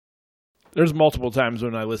There's multiple times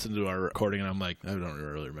when I listen to our recording and I'm like, I don't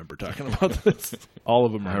really remember talking about this. All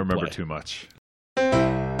of them are I remember play. too much.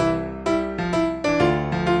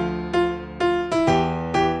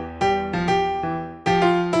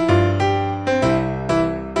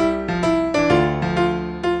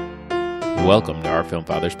 Welcome to our Film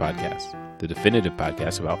Fathers Podcast, the definitive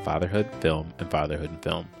podcast about fatherhood, film, and fatherhood in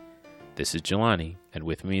film. This is Jelani, and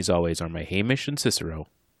with me as always are my Hamish and Cicero,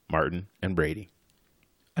 Martin and Brady.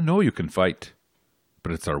 I know you can fight,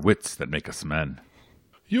 but it's our wits that make us men.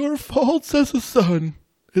 Your faults as a son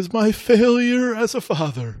is my failure as a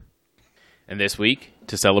father. And this week,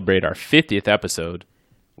 to celebrate our 50th episode,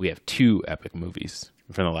 we have two epic movies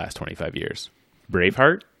from the last 25 years,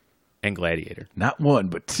 Braveheart and Gladiator. Not one,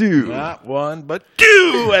 but two. Not one, but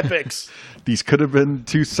two epics. These could have been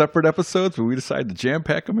two separate episodes, but we decided to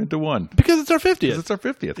jam-pack them into one. Because it's our 50th. Because it's our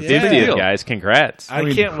 50th. It's a Yeah. big 50th, deal. guys. Congrats. I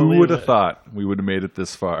mean, can't who believe would have it. thought we would have made it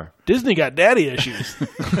this far? Disney got daddy issues.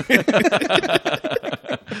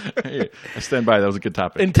 Hey, I stand by. That was a good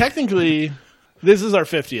topic. And technically, this is our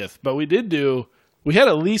 50th, but we had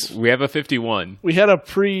at least, We have a 51. we had a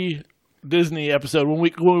pre-Disney episode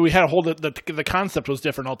when we had a whole, the concept was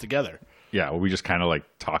different altogether. Yeah, well, we just kind of like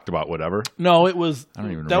talked about whatever. No, it was, I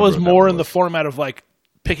don't even that remember was what that more in was. the format of like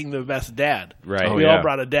picking the best dad. Right. Oh, We yeah. all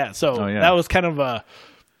brought a dad. So Oh, yeah. that was kind of a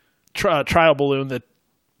trial balloon that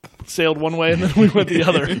sailed one way and then we went the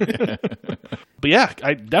other. But yeah,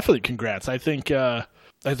 I definitely congrats. I think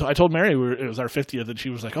I told Mary it was our 50th, and she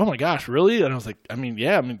was like, "Oh my gosh, really?" And I was like,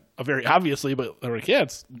 very obviously, but they're like, "Yeah,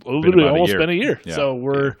 it's literally about a almost year. been a year." Yeah. So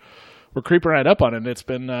we're creeping right up on it. And it's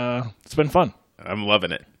been fun. I'm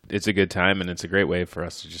loving it. It's a good time, and it's a great way for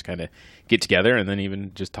us to just kind of get together and then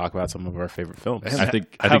even just talk about some of our favorite films. I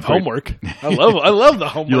think Homework. I love the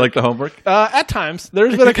homework. You like the homework? At times,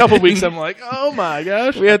 there's been a couple weeks I'm like, oh my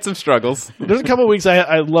gosh. We had some struggles. There's a couple weeks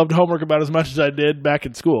I loved homework about as much as I did back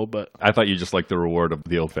in school, but I thought you just liked the reward of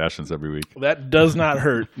the old fashions every week. that does not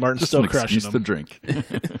hurt. Martin's Just still an crushing excuse them. to drink.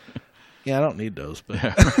 Yeah, I don't need those, but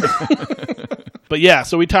but yeah.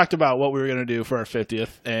 So we talked about what we were going to do for our 50th,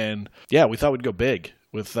 and yeah, we thought we'd go big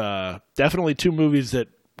with definitely two movies that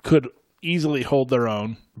could easily hold their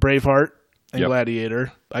own: Braveheart and Yep.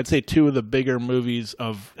 Gladiator. I'd say two of the bigger movies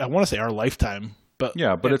of, I want to say, our lifetime, but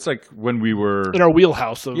Yeah, but it's like when we were... in our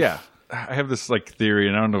wheelhouse of Yeah. I have this like theory,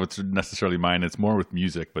 and I don't know if it's necessarily mine. It's more with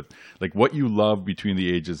music, but like what you love between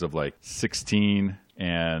the ages of like 16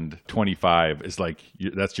 and 25 is like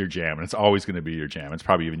that's your jam, and it's always going to be your jam. It's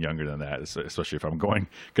probably even younger than that, especially if I'm going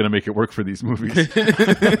to make it work for these movies.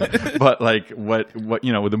 But like what with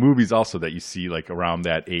the movies also that you see like around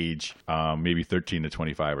that age, maybe 13 to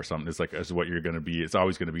 25 or something, is like is what you're going to be. It's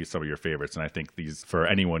always going to be some of your favorites, and I think these for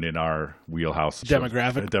anyone in our wheelhouse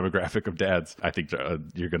demographic of dads, I think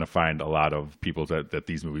you're going to find a lot of people that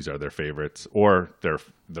these movies are their favorites or their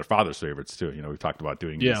father's favorites too. You know, we've talked about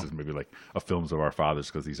doing this as maybe like a films of our fathers,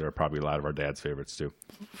 because these are probably a lot of our dad's favorites too.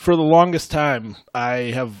 For the longest time,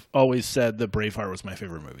 I have always said that Braveheart was my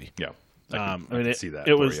favorite movie. Yeah. I I mean, can see that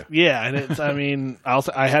it for was, you. yeah, and it's. I mean,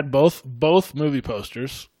 I had both movie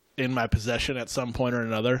posters in my possession at some point or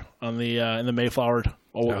another on the in the Mayflower. I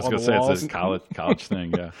was on going to the say walls. it's a college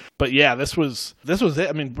thing. Yeah. But yeah, this was it.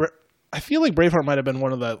 I mean, I feel like Braveheart might have been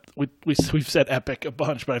one of the we've said epic a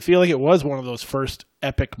bunch, but I feel like it was one of those first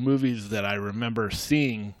epic movies that I remember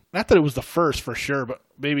seeing. Not that it was the first for sure, but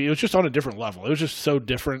maybe it was just on a different level. It was just so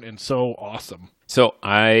different and so awesome. So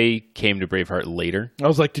I came to Braveheart later. I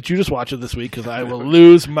was like, did you just watch it this week? Because I will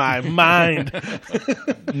lose my mind.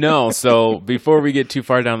 No, so before we get too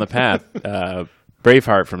far down the path,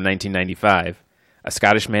 Braveheart from 1995, a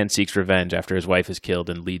Scottish man seeks revenge after his wife is killed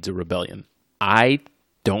and leads a rebellion. I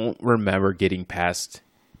don't remember getting past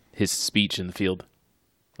his speech in the field,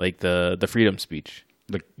 like the freedom speech.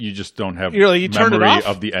 Like you just don't have You're like, you turned it memory off?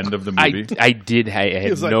 of the end of the movie. I did. I had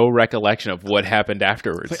was like- no recollection of what happened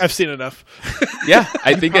afterwards. I've seen enough. Yeah,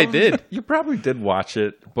 I think I did. You probably did watch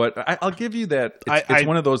it, but I'll give you that. It's I-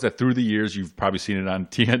 one of those that through the years you've probably seen it on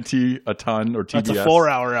TNT a ton or TBS. That's a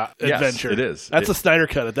 4-hour Yes, adventure. it is. That's a Snyder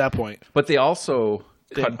cut at that point. But they also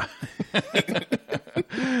cut,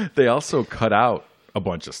 cut out a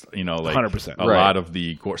bunch of stuff, like 100%. a Right. lot of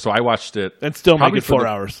the gore. So I watched it And still make probably it for 4 the-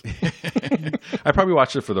 hours. I probably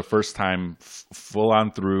watched it for the first time full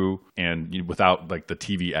on through and without like the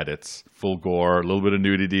TV edits, full gore, a little bit of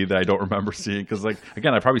nudity that I don't remember seeing. Because like,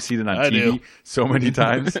 again, I've probably seen it on I TV do. so many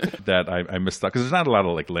times that I missed out. Because there's not a lot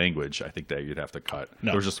of like language, I think, that you'd have to cut.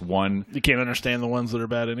 No. There's just one, You can't understand the ones that are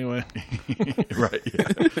bad anyway. right, yeah.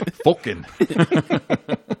 Fulkin.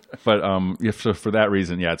 But so for that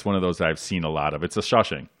reason, yeah, it's one of those I've seen a lot of. It's a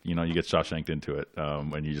Shawshank. You know, you get Shawshanked into it,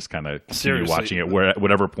 and you just kind of continue watching it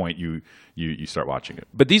whatever point you start watching it.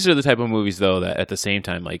 But these are the type of movies, though, that at the same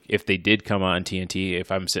time, like if they did come on TNT,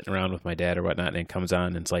 if I'm sitting around with my dad or whatnot, and it comes on,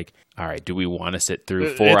 and it's like, all right, do we want to sit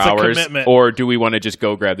through 4 hours, or do we want to just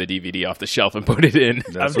go grab the DVD off the shelf and put it in?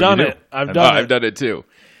 I've done it. I've done it too.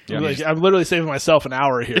 Yeah. Like, I'm literally saving myself an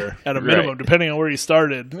hour here at a minimum, depending on where you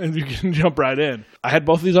started, and you can jump right in. I had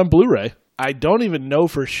both of these on Blu-ray. I don't even know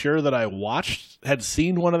for sure that I had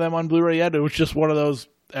seen one of them on Blu-ray yet. It was just one of those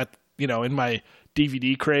in my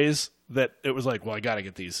DVD craze that it was like, well, I got to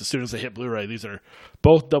get these as soon as they hit Blu-ray. These are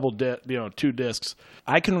both two discs.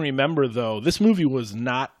 I can remember though, this movie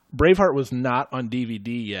Braveheart was not on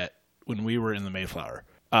DVD yet when we were in the Mayflower.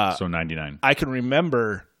 So 99. I can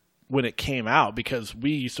remember when it came out, because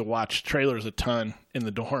we used to watch trailers a ton in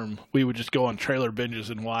the dorm. We would just go on trailer binges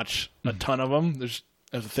and watch a ton of them. That's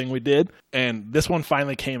a thing we did. And this one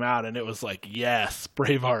finally came out, and it was like, yes,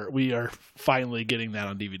 Braveheart, we are finally getting that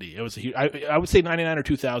on DVD. It was I would say 99 or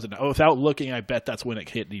 2000. Without looking, I bet that's when it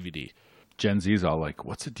hit DVD. Gen Z's all like,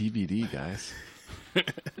 what's a DVD, guys?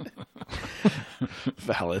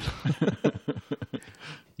 Valid.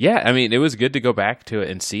 Yeah, I mean, it was good to go back to it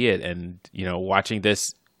and see it. And, watching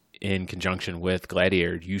this in conjunction with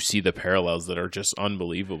Gladiator, you see the parallels that are just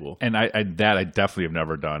unbelievable. And I definitely have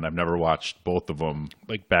never done. I've never watched both of them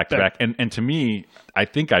like back to back. And to me, I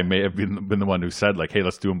think I may have been the one who said like, hey,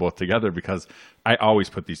 let's do them both together, because I always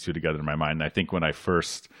put these two together in my mind. And I think when I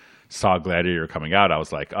first saw Gladiator coming out, I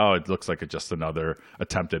was like, oh, it looks like it's just another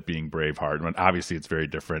attempt at being Braveheart. When obviously it's very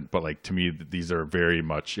different, but like to me, these are very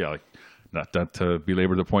much like. Not to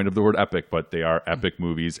belabor the point of the word epic, but they are epic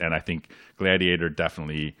movies. And I think Gladiator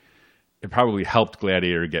it probably helped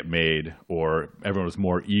Gladiator get made, or everyone was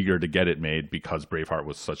more eager to get it made because Braveheart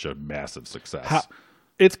was such a massive success.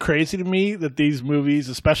 It's crazy to me that these movies,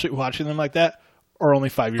 especially watching them like that, are only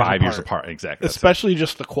 5 years apart. 5 years apart, exactly. Especially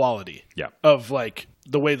just the quality of like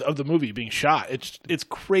the way of the movie being shot. It's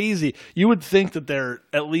crazy. You would think that they're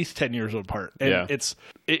at least 10 years apart. And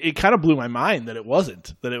it kind of blew my mind that it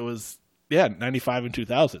wasn't. That it was 95 and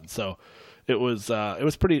 2000. So it was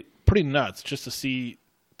pretty nuts just to see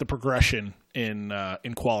the progression in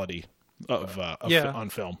quality on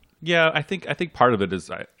film. Yeah, I think part of it is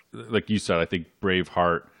like you said. I think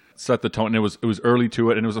Braveheart set the tone, and it was early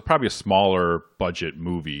to it, and it was probably a smaller budget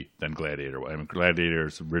movie than Gladiator. I mean,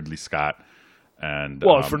 Gladiator's Ridley Scott, and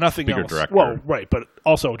for nothing bigger else. Director. Well, right, but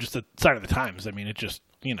also just a sign of the times. I mean, it just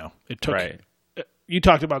it took. Right. You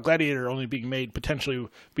talked about Gladiator only being made potentially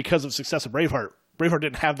because of the success of Braveheart. Braveheart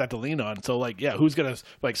didn't have that to lean on, so who's gonna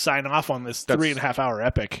sign off on this 3.5 hour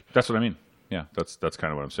epic? That's what I mean. Yeah, that's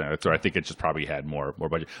kind of what I'm saying. So I think it just probably had more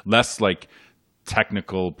budget, less like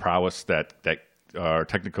technical prowess that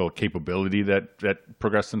technical capability that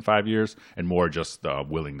progressed in 5 years, and more just the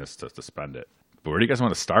willingness to spend it. But where do you guys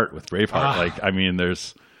want to start with Braveheart?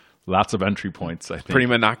 There's lots of entry points. I think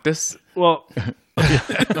Prima Noctis. Well.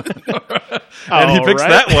 And he picks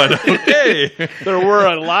that one. Okay. There were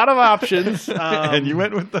a lot of options. And you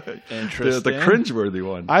went with the cringeworthy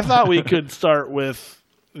one. I thought we could start with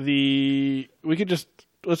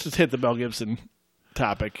let's just hit the Mel Gibson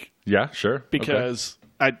topic. Yeah, sure. Because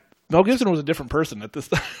Mel Gibson was a different person at this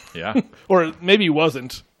time. Yeah. Or maybe he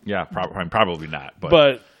wasn't. Yeah, probably not.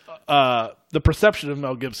 But the perception of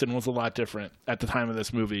Mel Gibson was a lot different at the time of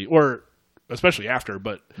this movie, or especially after,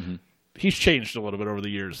 but he's changed a little bit over the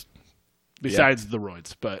years, besides the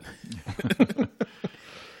roids. But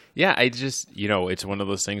yeah, I just, it's one of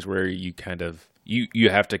those things where you kind of, you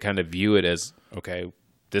have to kind of view it as, okay,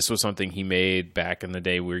 this was something he made back in the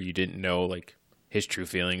day where you didn't know, like, his true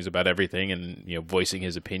feelings about everything, and, voicing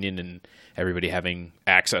his opinion and everybody having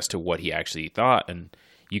access to what he actually thought. And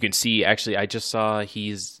you can see, actually, I just saw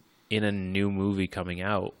he's in a new movie coming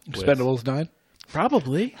out. Expendables 9?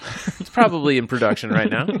 Probably. It's probably in production right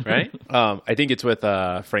now, right? I think it's with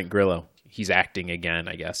Frank Grillo. He's acting again,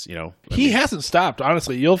 I guess. He hasn't stopped.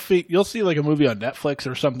 Honestly, you'll see like a movie on Netflix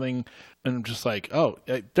or something, and I'm just like, oh,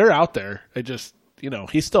 they're out there. I just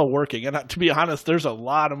he's still working. And to be honest, there's a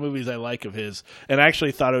lot of movies I like of his, and I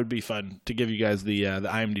actually thought it would be fun to give you guys the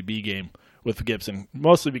IMDb game with Gibson,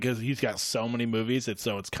 mostly because he's got so many movies. It's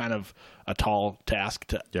kind of a tall task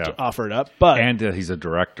to offer it up. But he's a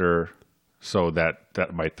director. So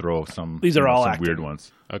that might throw some. These are all some acted. weird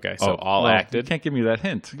ones. Okay, so all acted. You can't give me that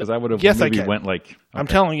hint, because I would have went like. Okay. I'm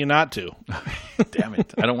telling you not to. Damn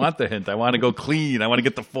it! I don't want the hint. I want to go clean. I want to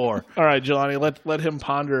get the 4. All right, Jelani, let him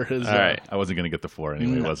ponder his. All right, I wasn't going to get the 4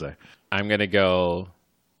 anyway, was I? I'm going to go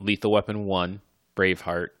Lethal Weapon 1,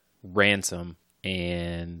 Braveheart, Ransom,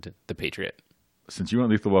 and The Patriot. since you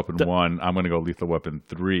went Lethal Weapon 1, I'm going to go Lethal Weapon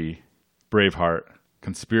 3, Braveheart,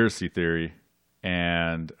 Conspiracy Theory,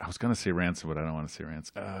 and I was going to say Ransom, but I don't want to say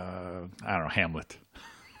Ransom. I don't know, Hamlet.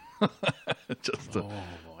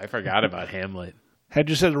 I forgot about Hamlet. Had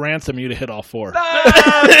you said Ransom, you'd have hit all four.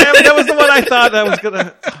 That was the one I thought that was going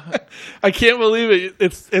to... I can't believe it.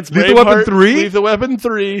 It's Lethal Braveheart, Weapon 3? Lethal Weapon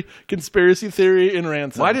 3, Conspiracy Theory, and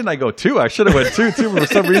Ransom. Why didn't I go 2? I should have went 2, too. For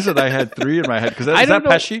some reason, I had 3 in my head. Because is that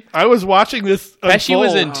Pesci? I was watching this Pesci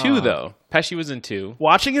was unfold. in 2, though. Pesci was in 2.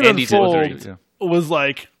 Watching it Andy's in unfold 3. was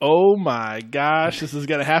like, oh my gosh, this is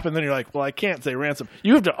going to happen. Then you're like, well, I can't say Ransom.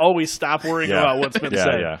 You have to always stop worrying Yeah. about what's been Yeah,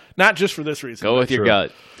 said. yeah. Not just for this reason. Go with your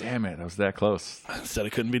gut. Damn it, I was that close. Said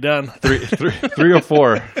it couldn't be done.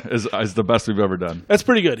 304 is the best we've ever done. That's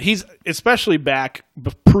pretty good. He's especially back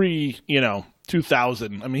pre,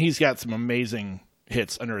 2000. I mean, he's got some amazing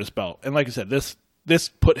hits under his belt. And like I said, this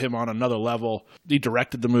put him on another level. He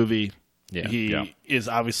directed the movie. Yeah. He is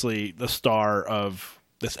obviously the star of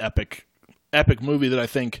this epic movie that I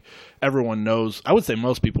think everyone knows. I would say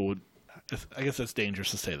most people would. I guess that's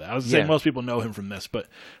dangerous to say that. I would say most people know him from this, but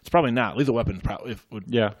it's probably not. Lethal Weapon probably would.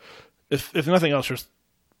 Yeah. If nothing else, there's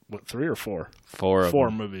 3 or 4? Four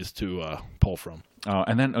movies to pull from.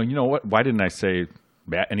 And then, you know what? Why didn't I say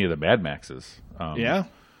any of the Mad Maxes? Yeah.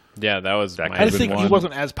 Yeah, that was That my I could've just been think he one.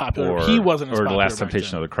 wasn't as popular. Or, he wasn't as or popular. The Last back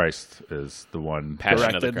Temptation then. of the Christ is the one.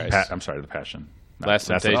 Passion of the Directed. Christ. I'm sorry, The Passion. No, Last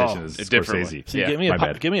Temptation. is A different Scorsese. one. See, Yeah, give me my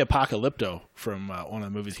bad. give me Apocalypto from one of the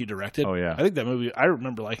movies he directed. Oh, yeah. I think that movie. I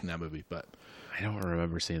remember liking that movie, but I don't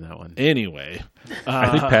remember seeing that one. anyway,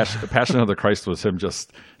 I think Passion of the Christ was him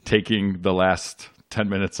just taking the last 10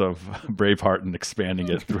 minutes of Braveheart and expanding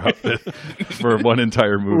it throughout for one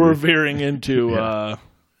entire movie. we're veering into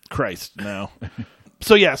Christ now.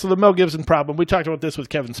 So the Mel Gibson problem. We talked about this with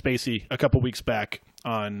Kevin Spacey a couple weeks back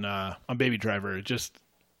on Baby Driver. Just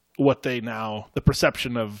what the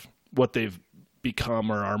perception of what they've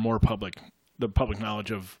become or are more public, the public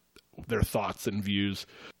knowledge of their thoughts and views.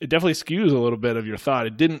 It definitely skews a little bit of your thought.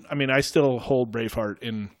 It didn't. I mean, I still hold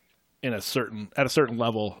Braveheart at a certain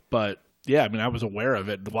level, but yeah, I mean, I was aware of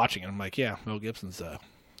it watching it. I'm like, yeah, Mel Gibson's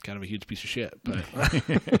kind of a huge piece of shit, but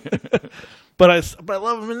but I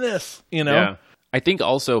love him in this. Yeah. I think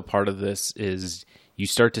also part of this is you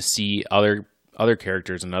start to see other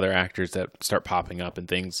characters and other actors that start popping up and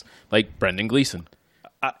things like Brendan Gleeson.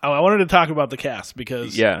 I wanted to talk about the cast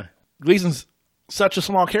because Gleason's such a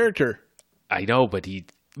small character. I know, but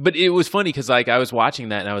it was funny because like I was watching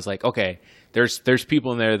that and I was like, okay, there's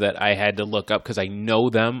people in there that I had to look up because I know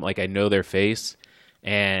them, like I know their face,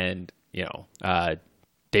 and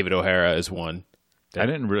David O'Hara is one. I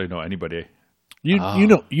didn't really know anybody. You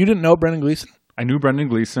didn't know Brendan Gleeson? I knew Brendan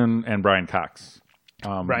Gleeson and Brian Cox.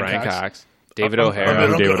 Brian Cox, David I'm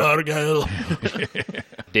O'Hara, David.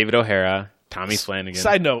 David O'Hara, Tommy Flanagan.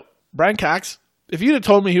 Side note: Brian Cox. If you'd have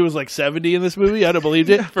told me he was like 70 in this movie, I'd have believed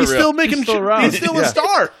it. He's real. still making. He's still around. He's still a Yeah.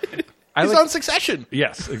 star. I He's like- on Succession.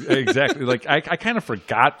 Yes, exactly. Like I kind of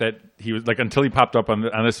forgot that he was like until he popped up on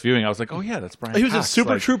this viewing. I was like, oh yeah, that's Brian. He was in Cox.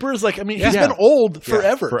 Super Like, Troopers. Like, I mean, Yeah. he's been old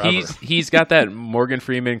forever. forever. He's got that Morgan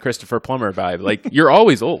Freeman, Christopher Plummer vibe. Like you're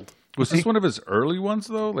always old. Was this one of his early ones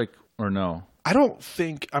though? Like or no? I don't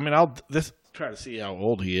think. I mean, I'll try to see how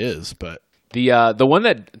old he is, but The one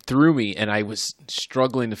that threw me and I was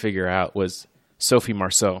struggling to figure out was Sophie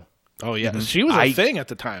Marceau. oh yeah, she was a thing at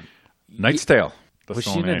the time. Knight's Tale. That's Was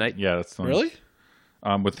the she one in a I- Night- Yeah, that's the one. Really?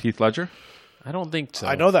 With Heath Ledger. I don't think so.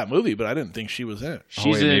 I know that movie, but I didn't think she was in it. She's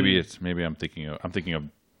wait, in maybe I'm thinking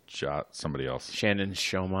of somebody else. Shannon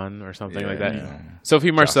Schumann or something Yeah, like that. yeah.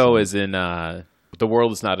 Sophie Marceau Jocelyn. is in The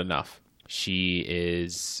World Is Not Enough. She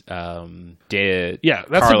is Yeah, that's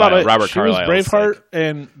Carlyle, about it. Robert she was Carlyle's, Braveheart like-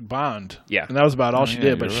 and Bond. Yeah. and that was about all she yeah,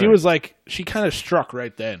 did. But you're she right. was like, she kind of struck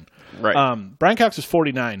right then. right. Brian Cox was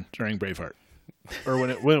 49 during Braveheart, or when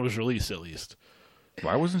it was released, at least.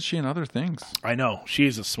 Why wasn't she in other things? I know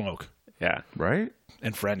she's a smoke yeah. Right?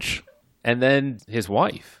 and French. And then his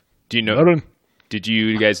wife. Do you know? Hold on. Did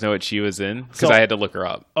you guys know what she was in? Because So- I had to look her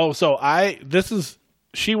up. Oh, so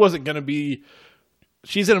she wasn't going to be.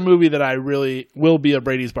 She's in a movie that I really will be a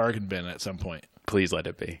Brady's bargain bin at some point. Please let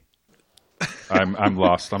it be. I'm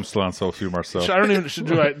lost. I'm still on Sophie Marceau. I don't even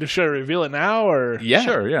should I reveal it now or Yeah.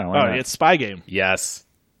 Sure, yeah. Why Oh, not? it's Spy Game. Yes.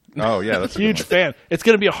 Oh yeah, that's a good Huge one. fan. It's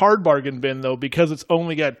going to be a hard bargain bin though because it's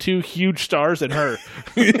only got 2 huge stars and her.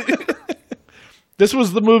 This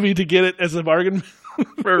was the movie to get it as a bargain.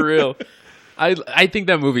 For real. I think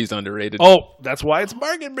that movie's underrated. Oh, that's why it's a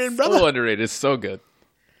bargain bin, brother. so underrated. It's so good.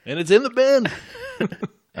 And it's in the bin.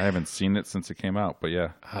 I haven't seen it since it came out, but yeah.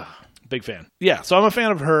 Big fan. Yeah, so I'm a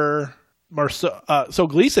fan of her. So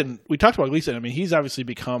Gleason, we talked about Gleason. I mean, he's obviously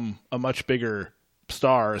become a much bigger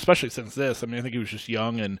star, especially since this. I mean, I think he was just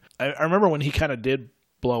young, and I remember when he kind of did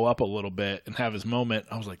blow up a little bit and have his moment.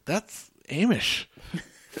 I was like, that's Amish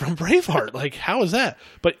from Braveheart. Like, how is that?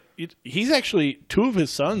 But he's actually, two of his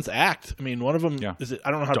sons act. I mean, one of them is it?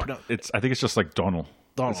 I don't know how to pronounce it. I think it's just like Donald.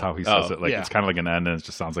 Donald. That's how he says it. Like it's kind of like an N, and it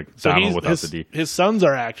just sounds like So Donald without the D. his sons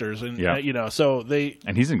are actors, and so they.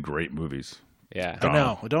 And he's in great movies. Yeah. I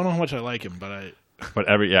know. I don't know how much I like him, but But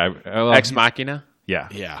Ex Machina. Yeah.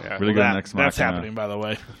 Well, Really good in Ex Machina. That's happening, by the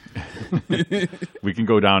way. We can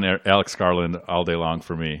go down Alex Garland all day long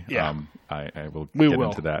for me. Yeah. I will We get will.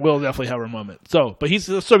 into that. We'll definitely have our moment. So, but there's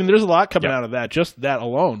a lot coming out of that, just that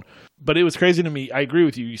alone. But it was crazy to me. I agree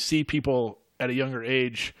with you. You see people at a younger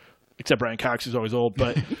age, except Brian Cox, who's always old,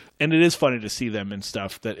 but and it is funny to see them in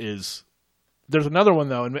stuff that is. There's another one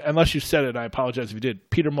though, and unless you said it, I apologize if you did.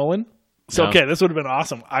 Peter Mullen. So okay, this would have been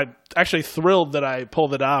awesome. I'm actually thrilled that I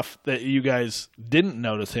pulled it off. That you guys didn't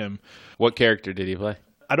notice him. What character did he play?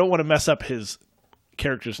 I don't want to mess up his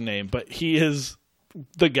character's name, but he is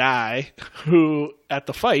the guy who at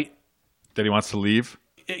the fight. That he wants to leave.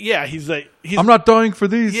 Yeah, he's I'm not dying for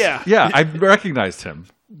these. Yeah. I recognized him.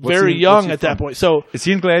 Very young at that point. So is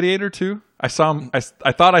he in Gladiator too? I saw him.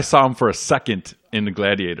 I thought I saw him for a second in the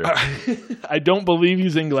Gladiator. I don't believe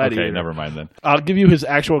he's in Gladiator. Okay, never mind then. I'll give you his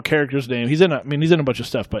actual character's name. He's in a bunch of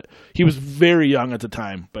stuff, but he was very young at the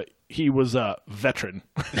time. But he was a veteran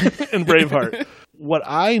in Braveheart. What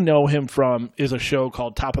I know him from is a show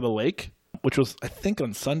called Top of the Lake, which was I think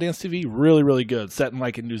on Sundance TV. Really, really good. Set in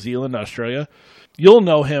in New Zealand, Australia. You'll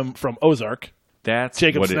know him from Ozark. That's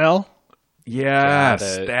Jacob Snell.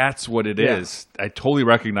 Yes, that's what it is. I totally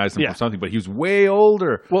recognized him from something, but he was way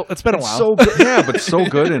older. Well, it's been a while. So good. But so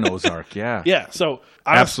good in Ozark. Yeah. Yeah. So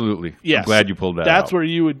absolutely. Yes. I'm glad you pulled that. That's out. where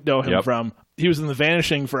you would know him from. He was in The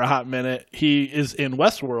Vanishing for a hot minute. He is in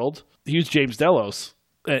Westworld. He was James Delos.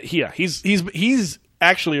 He's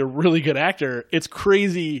actually a really good actor. It's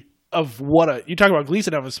crazy of you talk about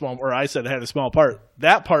Gleason having a small, or I said had a small part.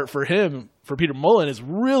 That part for him, for Peter Mullen, is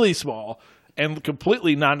really small and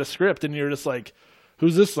completely nondescript. And you're just like,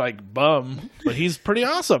 who's this bum? But he's pretty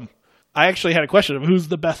awesome. I actually had a question of who's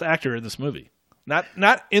the best actor in this movie. Not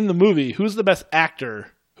in the movie. Who's the best actor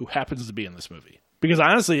who happens to be in this movie? Because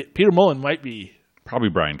honestly, Peter Mullen might be probably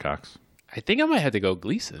Brian Cox. I think I might have to go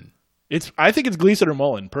Gleason. I think it's Gleason or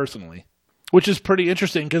Mullen personally, which is pretty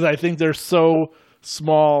interesting because I think they're so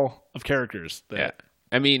small of characters.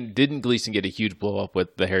 I mean, didn't Gleason get a huge blow up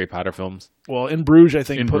with the Harry Potter films? Well, In Bruges, I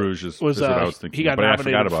think. Bruges is what I was thinking. He got but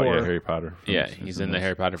nominated I forgot about for Harry Potter. Yeah, he's in the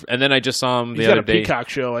Harry Potter. And then I just saw him the He's other got day. a Peacock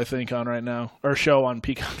show, I think, on right now, or show on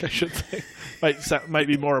Peacock, I should say. might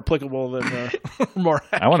be more applicable than more.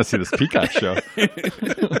 I want to see this Peacock show.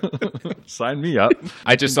 Sign me up.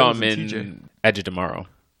 I just saw him in Edge of Tomorrow,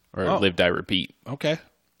 or Live, Die, Repeat. Okay,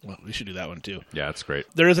 well, we should do that one too. Yeah, it's great.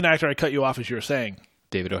 There is an actor I cut you off as you were saying.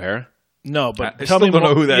 David O'Hara. No, but I tell still me don't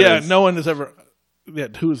more. know who that is. Yeah, no one has ever. Yeah,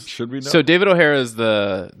 who's should we know? So David O'Hara is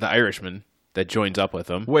the Irishman that joins up with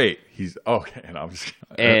him. Wait, he's okay. And I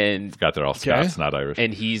forgot they're all Scots, not Irish.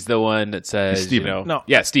 And he's the one that says, Stephen. No.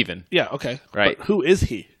 Yeah, Stephen. Yeah, okay. Right. But who is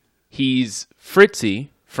he? He's Fritzy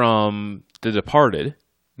from The Departed.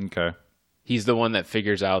 Okay. He's the one that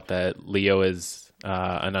figures out that Leo is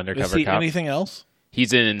an undercover Is he cop. anything else?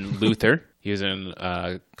 He's in Luther. He was in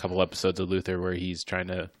a couple episodes of Luther where he's trying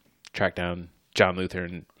to track down John Luther,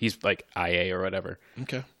 and he's like IA or whatever.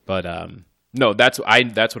 Okay. But no, that's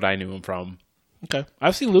what I knew him from. Okay.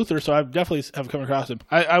 I've seen Luther, so I definitely have come across him.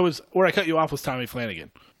 Where I cut you off was Tommy Flanagan.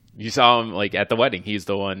 You saw him at the wedding. He's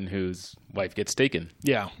the one whose wife gets taken.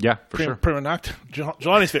 Yeah. Yeah, for sure. Prima Nocta.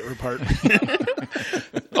 Jelani's favorite part.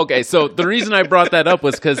 Okay, so the reason I brought that up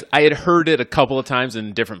was because I had heard it a couple of times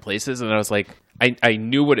in different places, and I was like, I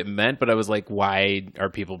knew what it meant, but I was like, why are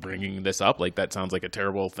people bringing this up? That sounds like a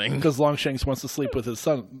terrible thing. Because Longshanks wants to sleep with his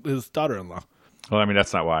daughter-in-law. Well, I mean,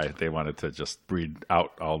 that's not why they wanted to just breed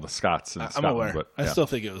out all the Scots in Scotland. I'm aware. But, I still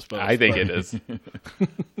think it was both. I think it is.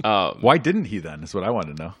 Why didn't he then? Is what I want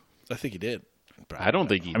to know. I think he did. I don't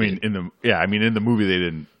think he. I mean, in the movie they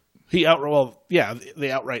didn't.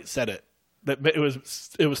 They outright said it. That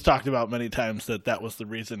it was talked about many times that was the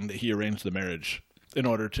reason that he arranged the marriage in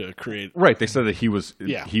order to create. Right, they said that he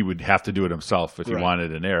would have to do it himself if he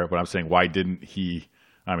wanted an heir. But I'm saying, why didn't he?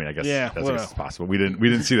 I mean, I guess that's possible. We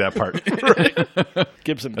didn't see that part. Right.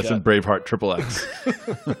 Gibson. That's in Braveheart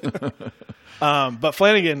XXX. But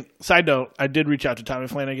Flanagan. Side note: I did reach out to Tommy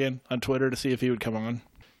Flanagan on Twitter to see if he would come on.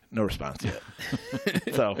 No response yet.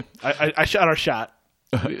 So I shot our shot.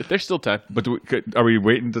 There's still time. But are we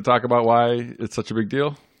waiting to talk about why it's such a big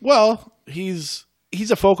deal? Well, he's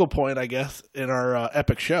a focal point, I guess, in our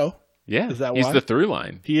epic show. Yeah, Is that he's why? the through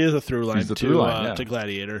line. He is a through line, He's the through line, yeah. to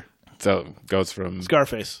Gladiator. So it goes from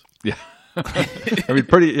Scarface. Yeah. I mean,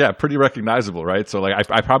 pretty recognizable, right? So, like,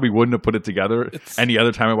 I probably wouldn't have put it together any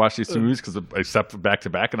other time I watched these two movies, because except back to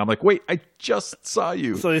back, and I'm like, wait, I just saw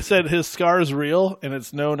you. So they said his scar is real, and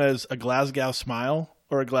it's known as a Glasgow smile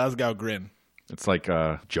or a Glasgow grin. It's like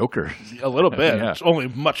Joker. A little bit. Yeah. It's only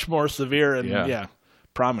much more severe and Yeah.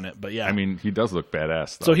 prominent. But yeah, I mean, he does look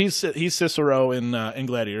badass, though. so he's Cicero in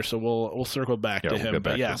Gladiator. So we'll circle back to we'll him. get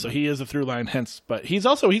back But to yeah, him. so he is a through line. Hence, but he's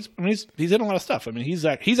also he's in a lot of stuff. I mean, he's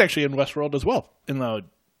actually in Westworld as well in the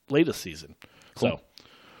latest season. Cool. So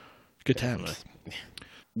good times.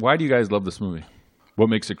 Why do you guys love this movie? What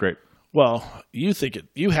makes it great? Well, you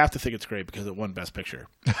have to think it's great because it won Best Picture.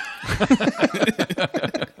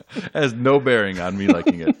 It has no bearing on me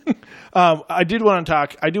liking it. I do want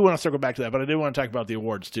to circle back to that, but I did want to talk about the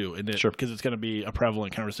awards too, Sure. because it's going to be a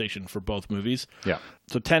prevalent conversation for both movies. Yeah.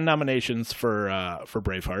 So 10 nominations for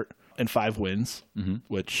Braveheart and 5 wins,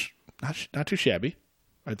 which not too shabby,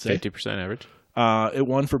 I'd say. 50% average. It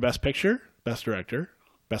won for Best Picture, Best Director,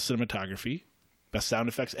 Best Cinematography, Best Sound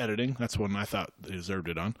Effects Editing. That's one I thought they deserved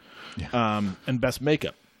it on. Yeah. And Best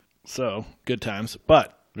Makeup. So good times,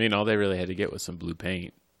 but I mean, all they really had to get was some blue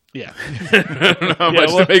paint. yeah. How much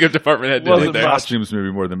the makeup department had to wasn't do there. much. Costumes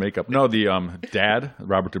maybe more than makeup. No, the dad,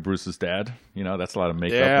 Robert De Bruce's dad. You know, that's a lot of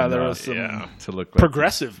makeup. Yeah, and, there was some to look like,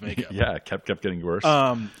 progressive makeup. Yeah, it kept getting worse.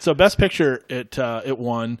 So Best Picture, it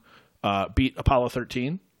won, beat Apollo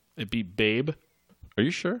 13. It beat Babe. Are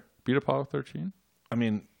you sure? Beat Apollo 13? I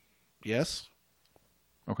mean, yes.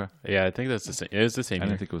 Okay. Yeah, I think that's the same. It was the same I year.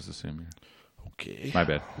 didn't think it was the same year. Okay. My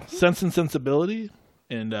bad. Sense and Sensibility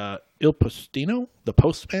and Il Postino, The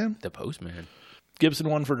Postman. The Postman. Gibson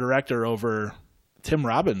won for director over Tim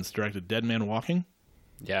Robbins, directed Dead Man Walking.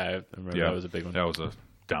 Yeah, I remember Yeah, that was a big one. That was a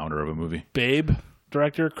downer of a movie. Babe,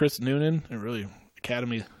 director Chris Noonan. And really,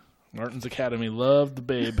 Martin's Academy loved the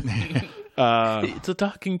Babe. It's a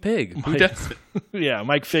talking pig. Who does it? Yeah,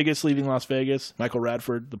 Mike Figgis, Leaving Las Vegas. Michael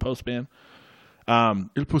Radford, The Postman.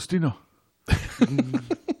 Il Postino.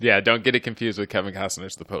 Yeah, don't get it confused with Kevin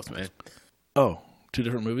Costner's The Postman. Oh, 2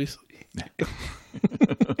 different movies?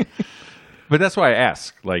 But that's why I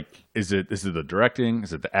ask. Like, is it the directing?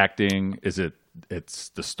 Is it the acting? It's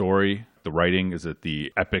the story, the writing? Is it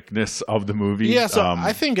the epicness of the movie? Yeah, so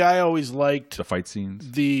I think I always liked the fight scenes.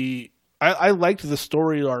 I liked the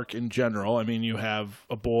story arc in general. I mean, you have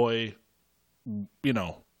a boy,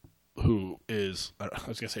 who is, I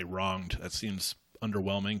was going to say wronged. That seems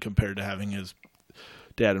underwhelming compared to having his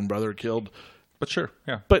dad and brother killed. But sure,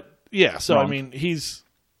 yeah. But yeah, so Wronged. I mean, he's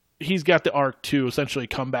got the arc to essentially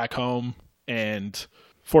come back home, and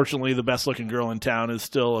fortunately, the best looking girl in town is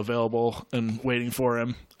still available and waiting for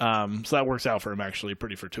him. So that works out for him actually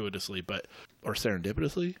pretty fortuitously, or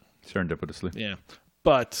serendipitously. Serendipitously. Yeah.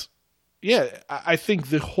 But yeah, I think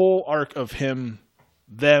the whole arc of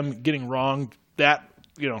them getting wronged, that,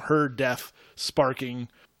 her death sparking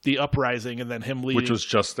the uprising, and then him leading. Which was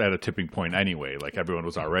just at a tipping point anyway. Like, everyone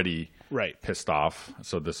was already right. pissed off.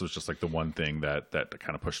 So this was just like the one thing that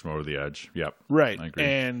kind of pushed them over the edge. Yep. Right. I agree.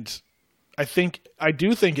 And I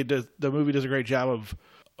do think the movie does a great job of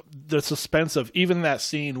the suspense of even that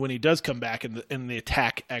scene when he does come back and the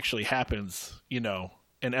attack actually happens,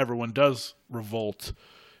 and everyone does revolt,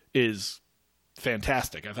 is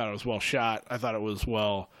fantastic. I thought it was well shot. I thought it was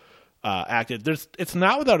well acted. It's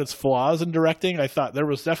not without its flaws in directing. I thought there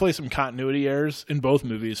was definitely some continuity errors in both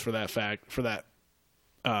movies for that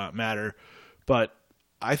matter. But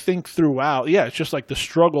I think throughout, it's just like the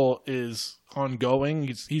struggle is ongoing.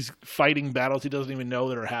 He's fighting battles he doesn't even know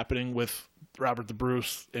that are happening with Robert the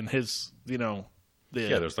Bruce and his,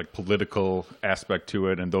 there's like political aspect to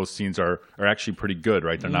it, and those scenes are actually pretty good,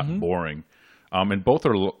 right? They're not boring. And both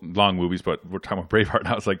are long movies, but we're talking about Braveheart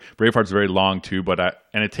now. It's like Braveheart's very long too,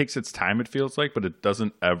 and it takes its time, it feels like, but it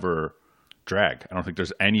doesn't ever drag. I don't think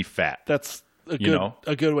there's any fat. That's a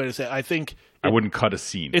good way to say it. I think I wouldn't cut a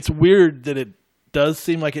scene. It's weird that it does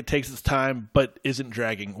seem like it takes its time, but isn't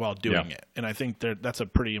dragging while doing it. And I think that's a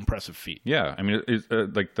pretty impressive feat. Yeah, I mean,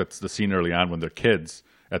 like that's the scene early on when they're kids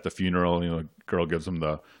at the funeral. The girl gives them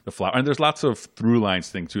the flower, and there's lots of through lines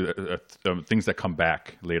things too, things that come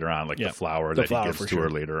back later on, like the flower that he gives to her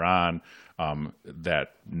later on,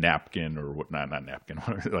 that napkin or what? Not napkin,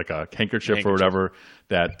 like a handkerchief or whatever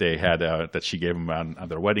that they had that she gave him on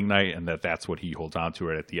their wedding night, and that's what he holds on to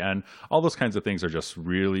right at the end. All those kinds of things are just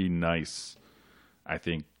really nice, I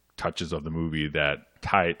think, touches of the movie that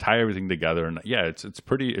tie everything together. And it's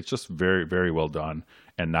just very, very well done,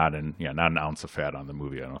 and not an ounce of fat on the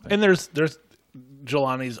movie, I don't think. And there's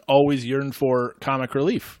Jelani's always yearned for comic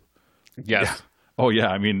relief. Yes. Yeah. Oh yeah,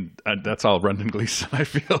 I mean that's all Brendan Gleeson. I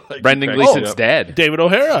feel like Brendan He Gleeson's up. dad. David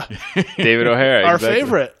O'Hara, David O'Hara. our exactly.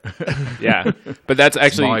 favorite. Yeah. But that's It's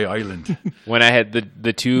actually my island. when I had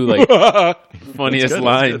the two like funniest good, that's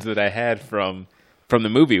lines good. that I had from the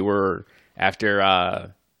movie were after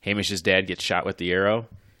Hamish's dad gets shot with the arrow,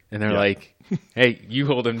 and they're Yeah. like, "Hey, you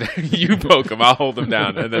hold him down. You poke him. I'll hold him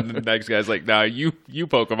down." And then the next guy's like, "No, you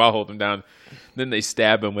poke him. I'll hold him down." Then they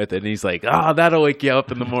stab him with it, and he's like, "Oh, that'll wake you up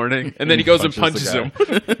in the morning." And then he goes and punches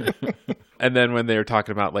Punches him. And then when they were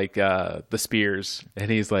talking about like the spears, and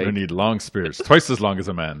he's like, I need long spears, twice as long as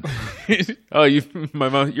a man. "Oh,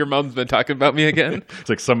 your mom's been talking about me again." It's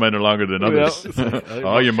like some men are longer than others. Yeah.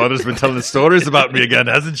 Oh, your mother's been telling stories about me again,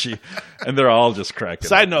 hasn't she? And they're all just cracking.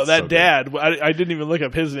 Side up. note: It's that so good. dad, I didn't even look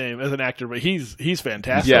up his name as an actor, but he's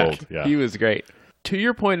fantastic. Yeah, Old, yeah. he was great. To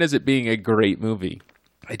your point, as it being a great movie,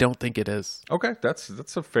 I don't think it is. Okay, that's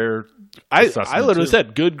a fair. I assessment, literally too.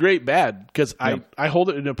 said good, great, bad because Yeah. I hold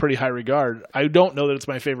it in a pretty high regard. I don't know that it's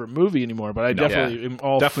my favorite movie anymore, but I definitely am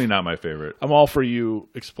all Definitely not my favorite. I'm all for you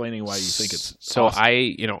explaining why you think it's So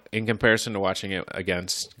awesome. in comparison to watching it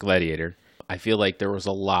against Gladiator, I feel like there was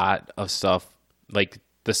a lot of stuff like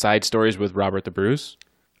the side stories with Robert the Bruce.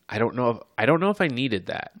 I don't know if I needed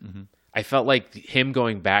that. Mm-hmm. I felt like him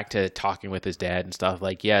going back to talking with his dad and stuff.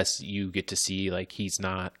 Like, yes, you get to see like he's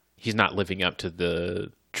not living up to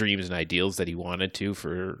the dreams and ideals that he wanted to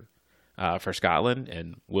for Scotland,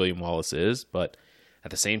 and William Wallace is. But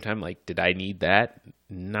at the same time, like, did I need that?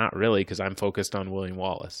 Not really, because I'm focused on William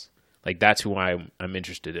Wallace. Like, that's who I'm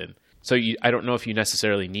interested in. So I don't know if you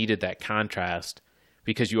necessarily needed that contrast,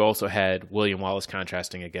 because you also had William Wallace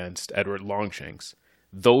contrasting against Edward Longshanks.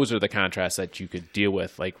 Those are the contrasts that you could deal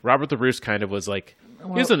with. Like, Robert the Bruce kind of was like,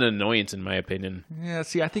 he was an annoyance in my opinion. Yeah,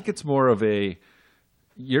 see, I think it's more of a.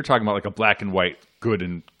 You're talking about like a black and white, good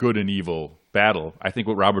and evil battle. I think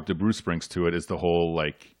what Robert the Bruce brings to it is the whole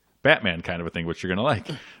like Batman kind of a thing, which you're gonna like.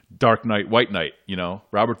 Dark Knight, White Knight. You know,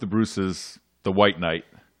 Robert the Bruce is the White Knight,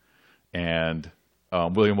 and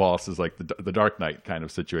William Wallace is like the Dark Knight kind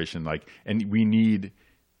of situation. Like, and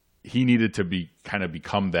he needed to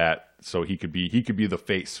become that, so he could be the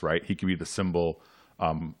face, right? He could be the symbol.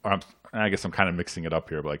 I guess I'm kind of mixing it up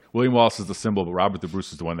here, but like William Wallace is the symbol, but Robert the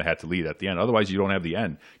Bruce is the one that had to lead at the end. Otherwise, you don't have the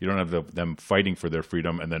end. You don't have them fighting for their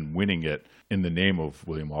freedom and then winning it in the name of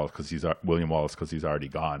William Wallace because he's already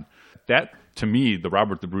gone. That, to me, the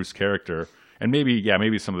Robert the Bruce character, and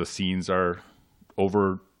maybe some of the scenes are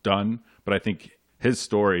overdone, but I think his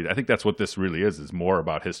story, I think that's what this really is more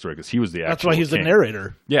about his story because he was the actual that's why he's king. the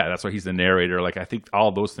narrator. Yeah, that's why he's the narrator. Like, I think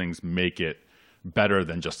all those things make it better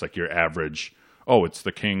than just like your average, oh, it's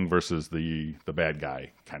the king versus the bad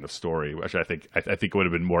guy kind of story, which I think it would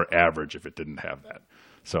have been more average if it didn't have that.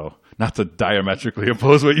 So, not to diametrically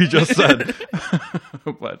oppose what you just said,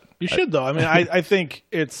 but You should though. I mean, I think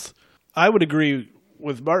I would agree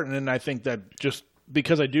with Martin, and I think that just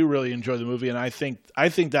because I do really enjoy the movie, and I think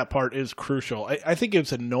that part is crucial. I think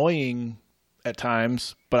it's annoying at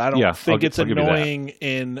times, but I don't think it's I'll give you that. annoying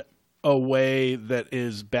in a way that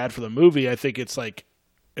is bad for the movie. I think it's like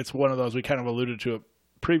it's one of those, we kind of alluded to it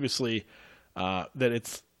previously,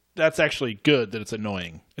 that's actually good that it's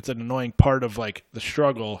annoying. It's an annoying part of like the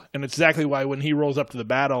struggle, and it's exactly why when he rolls up to the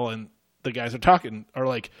battle and the guys are talking are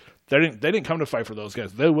like they didn't come to fight for those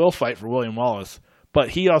guys. They will fight for William Wallace, but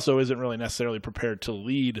he also isn't really necessarily prepared to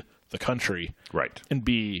lead the country, right. and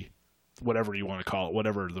be whatever you want to call it,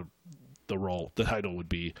 whatever the role, the title would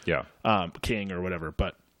be, Yeah. king or whatever.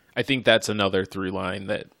 But I think that's another through line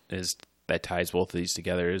that ties both of these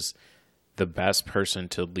together is the best person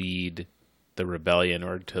to lead the rebellion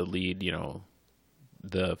or to lead,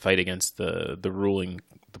 the fight against the ruling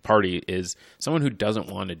the party is someone who doesn't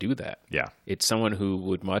want to do that. Yeah. It's someone who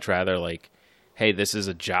would much rather like, hey, this is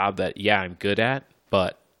a job that, yeah, I'm good at,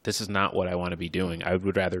 but this is not what I want to be doing. I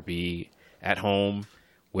would rather be at home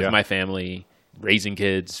with my family, raising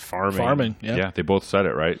kids, farming. Yeah, they both said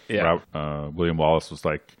it, right? Yeah. William Wallace was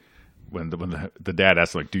like, when the dad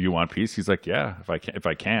asked, like, do you want peace? He's like, yeah, if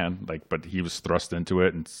I can. Like, but he was thrust into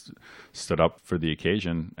it and stood up for the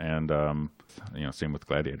occasion. And same with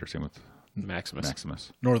Gladiator, same with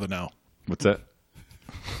Maximus. Northern now. What's that?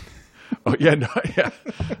 Oh yeah, no,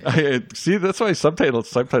 yeah. See, that's why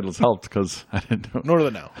subtitles helped because I didn't know.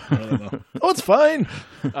 Northern now. Oh, it's fine.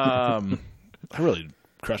 I really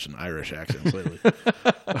crushing Irish accents lately.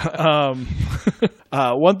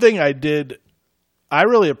 One thing I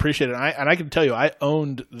really appreciated, and I can tell you, I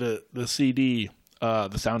owned the CD, the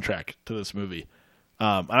soundtrack to this movie.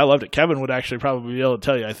 And I loved it. Kevin would actually probably be able to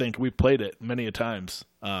tell you. I think we played it many a times.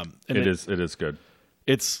 And It is good.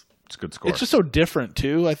 It's It's a good score. It's just so different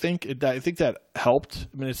too. I think that helped.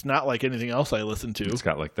 I mean, it's not like anything else I listen to. It's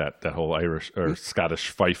got like that whole Irish or Scottish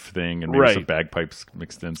fife thing, and maybe some bagpipes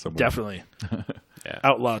mixed in somewhere. Definitely. Yeah.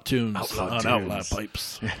 Outlaw tunes on Outlaw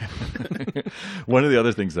Pipes. One of the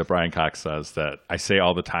other things that Brian Cox says that I say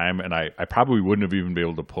all the time, and I probably wouldn't have even been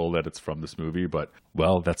able to pull that it's from this movie, but,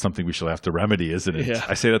 well, that's something we shall have to remedy, isn't it? Yeah.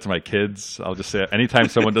 I say that to my kids. I'll just say it. Anytime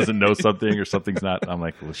someone doesn't know something or something's not, I'm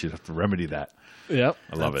like, well, she'd have to remedy that. Yep.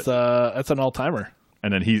 I love it. That's an all-timer.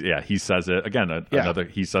 And then he says it. Again,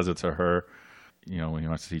 he says it to her, when he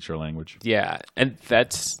wants to teach her language. Yeah, and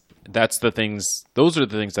that's the things. Those are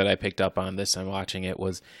the things that I picked up on this time watching it.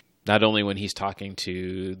 Was not only when he's talking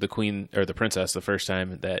to the queen or the princess the first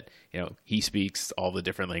time that he speaks all the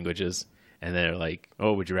different languages, and they're like,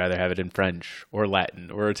 "Oh, would you rather have it in French or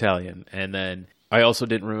Latin or Italian?" And then I also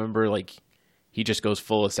didn't remember he just goes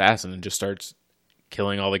full assassin and just starts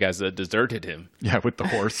killing all the guys that deserted him. Yeah, with the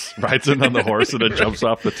horse. Rides in on the horse and then jumps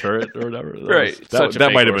off the turret or whatever.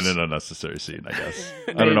 That might have been an unnecessary scene, I guess.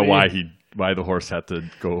 I don't know why the horse had to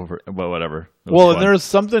go over, but whatever. Well, and there's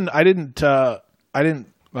something I didn't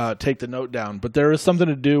take the note down, but there is something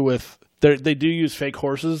to do with they do use fake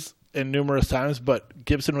horses in numerous times, but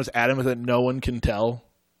Gibson was adamant that no one can tell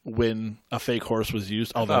when a fake horse was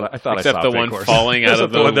used. I thought except I saw the a fake one horse. falling out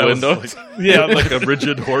of the window. Yeah, like a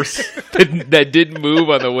rigid horse. that didn't move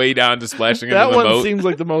on the way down to splashing into that the one moat. seems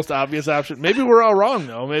like the most obvious option. Maybe we're all wrong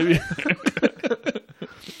though. Maybe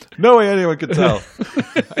no way anyone could tell.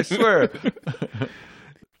 I swear.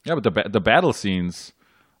 Yeah, but the battle scenes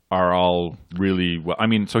are all really well. I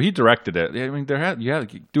mean, so he directed it. I mean, you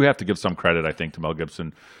do have to give some credit, I think, to Mel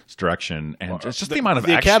Gibson's direction, and it's just the amount of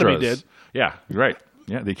the extras. Academy did. Yeah, you're right.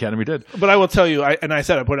 Yeah, the Academy did. But I will tell you, I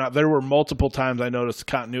pointed out there were multiple times I noticed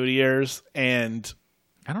continuity errors, and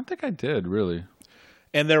I don't think I did really.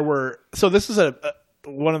 And there were this is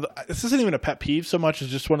this isn't even a pet peeve so much as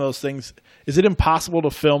just one of those things. Is it impossible to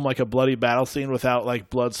film like a bloody battle scene without like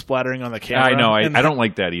blood splattering on the camera? I know. I don't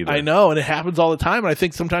like that either. I know, and it happens all the time. And I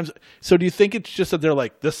think sometimes. So do you think it's just that they're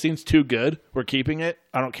like, this scene's too good, we're keeping it?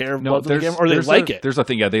 I don't care if blood's on the camera, or they like it. There's a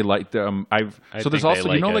thing. Yeah, they like. There's also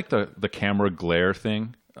like the camera glare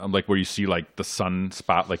thing. Like where you see like the sun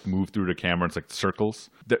spot like move through the camera. It's like circles.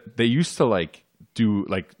 They used to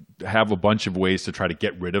have a bunch of ways to try to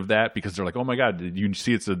get rid of that because they're like, oh my god, you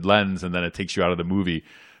see it's a lens and then it takes you out of the movie.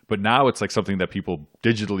 But now it's like something that people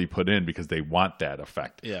digitally put in because they want that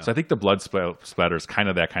effect. Yeah. So I think the blood splatter is kind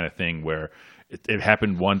of that kind of thing where it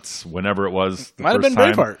happened once, whenever it was. Might have been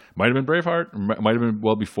Braveheart. Might have been Braveheart. Might have been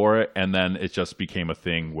well before it, and then it just became a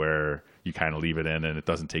thing where you kind of leave it in, and it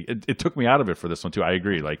doesn't take. It took me out of it for this one too. I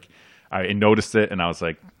agree. Like I noticed it, and I was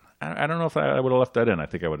like, I don't know if I would have left that in. I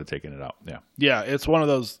think I would have taken it out. Yeah. Yeah, it's one of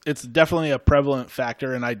those. It's definitely a prevalent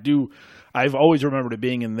factor, and I've always remembered it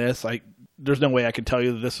being in this. There's no way I could tell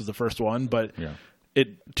you that this was the first one, but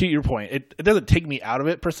to your point, it doesn't take me out of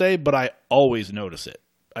it per se, but I always notice it.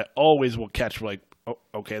 I always will catch oh,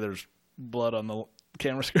 okay, there's blood on the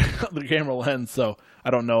camera screen, the camera lens. So I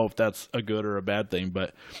don't know if that's a good or a bad thing,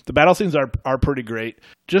 but the battle scenes are pretty great.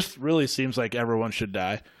 Just really seems like everyone should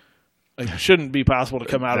die. It shouldn't be possible to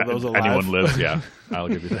come out of those alive. Anyone lives, yeah. I'll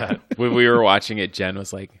give you that. When we were watching it, Jen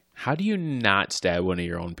was like, how do you not stab one of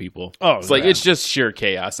your own people? Oh, it's like, it's just sheer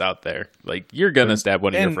chaos out there. Like, you're going to stab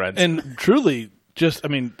one of your friends. And truly, do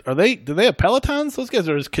they have Pelotons? Those guys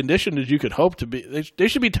are as conditioned as you could hope to be. They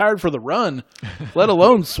should be tired for the run, let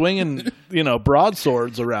alone swinging,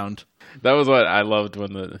 broadswords around. That was what I loved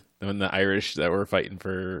when the Irish that were fighting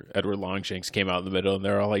for Edward Longshanks came out in the middle and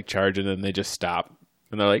they're all like charging and they just stop.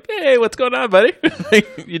 And they're like, hey, what's going on, buddy?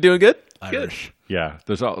 You doing good? Irish. Good. Yeah,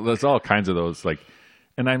 there's all kinds of those, like,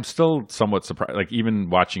 and I'm still somewhat surprised. Like, even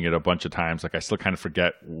watching it a bunch of times, like, I still kind of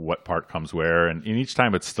forget what part comes where, and each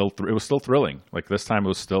time it was still thrilling. Like, this time it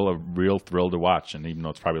was still a real thrill to watch, and even though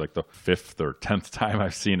it's probably like the 5th or 10th time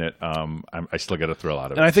I've seen it, I still get a thrill out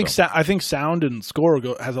of it. And I think sound and score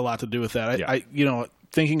has a lot to do with that. I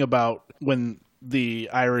thinking about when the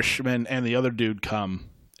Irishman and the other dude come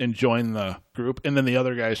and join the group, and then the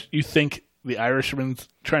other guys, you think the Irishman's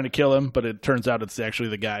trying to kill him, but it turns out it's actually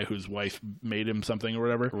the guy whose wife made him something or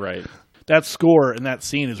whatever. Right. That score and that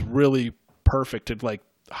scene is really perfect to like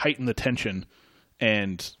heighten the tension.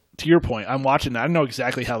 And to your point, I'm watching that. I don't know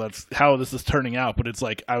exactly how this is turning out, but it's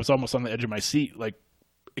like I was almost on the edge of my seat, like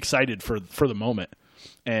excited for the moment.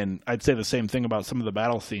 And I'd say the same thing about some of the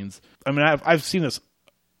battle scenes. I mean, I've seen this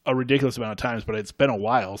a ridiculous amount of times, but it's been a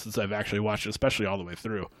while since I've actually watched it, especially all the way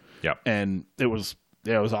through. Yeah. And it was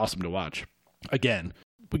awesome to watch. Again,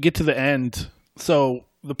 we get to the end. So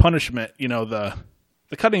the punishment, the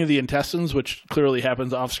the cutting of the intestines, which clearly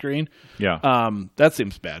happens off screen. Yeah. That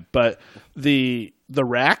seems bad. But the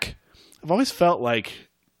rack, I've always felt like,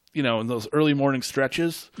 in those early morning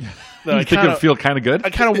stretches, that I think it'd feel kind of good. I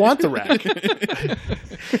kind of want the rack.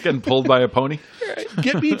 Getting pulled by a pony.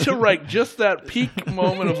 Get me to just that peak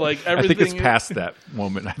moment of like everything. I think it's past that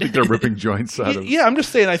moment. I think they're ripping joints out of. Yeah, I'm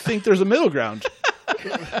just saying. I think there's a middle ground.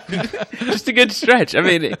 Just a good stretch. I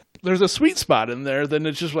mean, there's a sweet spot in there. Then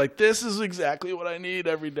it's just like, this is exactly what I need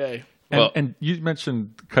every day. And you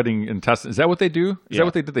mentioned cutting intestines. Is that what they do? Is that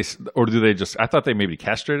what they did? Or do they just? I thought they maybe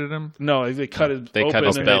castrated him. No, they cut it. They open cut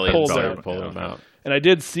his and belly they pulled and it. pulled him out. And I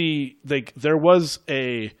did see there was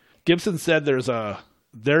a Gibson said there is a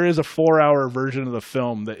 4-hour version of the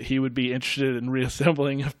film that he would be interested in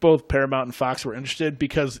reassembling if both Paramount and Fox were interested,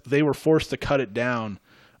 because they were forced to cut it down.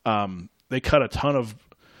 They cut a ton of.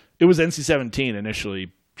 It was NC-17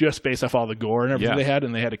 initially, just based off all the gore and everything they had,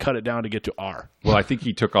 and they had to cut it down to get to R. Well, I think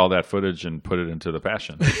he took all that footage and put it into The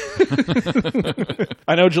Passion.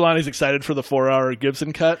 I know Jelani's excited for the 4-hour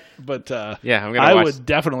Gibson cut, but I would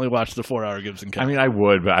definitely watch the 4-hour Gibson cut. I mean, I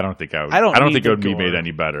would, but I don't think I would. I don't think it would be gore. made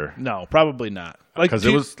any better. No, probably not. Because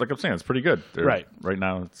it was, like I'm saying, it's pretty good. Right. Right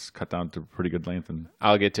now, it's cut down to pretty good length. And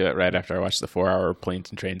I'll get to it right after I watch the 4-hour Planes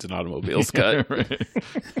and Trains and Automobiles cut. Right.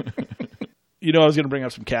 I was going to bring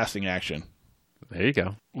up some casting action. There you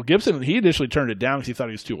go. Well, Gibson, he initially turned it down because he thought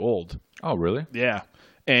he was too old. Oh, really? Yeah.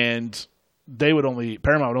 And Paramount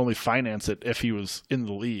would only finance it if he was in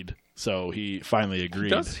the lead. So he finally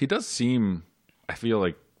agreed. He does seem, I feel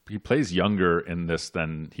like he plays younger in this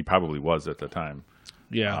than he probably was at the time.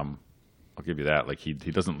 Yeah. I'll give you that. Like he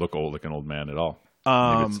doesn't look old like an old man at all.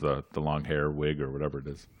 Maybe it's the long hair wig or whatever it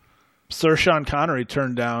is. Sir Sean Connery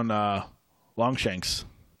turned down Longshanks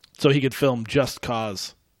so he could film Just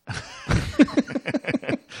Cause.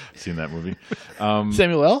 Seen that movie?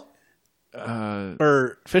 Samuel L.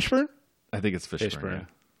 Or Fishburne? I think it's Fishburne. Yeah.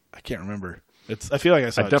 I can't remember. I feel like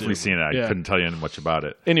I saw it. I've definitely too. seen it. I couldn't tell you much about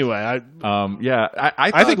it. Anyway, I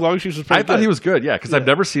think Longshanks was pretty good. I thought he was good, yeah, because I've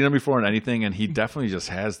never seen him before in anything, and he definitely just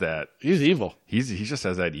has that. He's evil. He just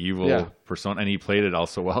has that evil persona, and he played it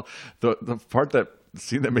also well. The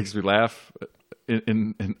scene that makes me laugh,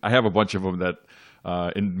 in I have a bunch of them that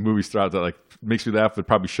in movies throughout that like makes me laugh but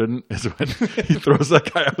probably shouldn't, is when he throws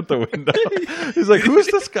that guy out the window. He's like, "Who's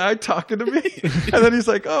this guy talking to me?" And then he's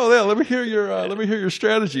like, "Oh yeah, let me hear your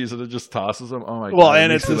strategies," and it just tosses him. Oh my god! Well,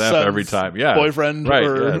 and it's his laugh every time. Yeah, boyfriend, right?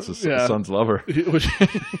 or, it's his son's lover,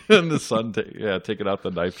 and the son taking out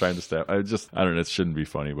the knife trying to stab. I don't know. It shouldn't be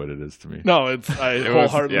funny, but it is to me. No, I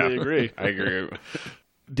wholeheartedly agree. I agree.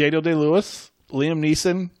 Daniel Day-Lewis, Liam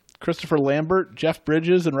Neeson, Christopher Lambert, Jeff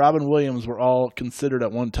Bridges, and Robin Williams were all considered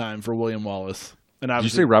at one time for William Wallace. And did you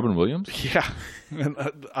say Robin Williams? Yeah. And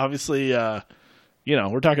obviously,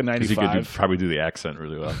 we're talking 95. He could probably do the accent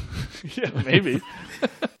really well. Yeah, maybe.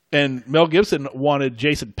 And Mel Gibson wanted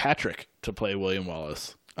Jason Patrick to play William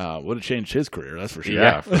Wallace. Would have changed his career, that's for sure.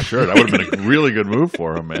 Yeah, for sure. That would have been a really good move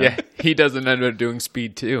for him, man. Yeah, he doesn't end up doing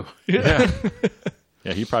Speed 2. Yeah.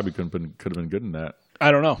 Yeah, he probably could have been good in that.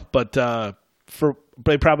 I don't know, but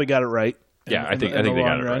they probably got it right. Yeah, I think they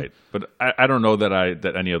got it right. But I don't know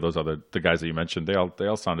that any of those the guys that you mentioned, they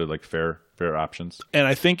all sounded like fair options. And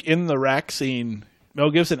I think in the rack scene, Mel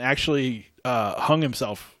Gibson actually hung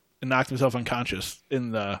himself and knocked himself unconscious in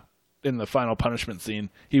the final punishment scene.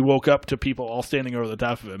 He woke up to people all standing over the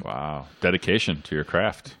top of him. Wow, dedication to your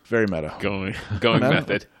craft. Very meta. Going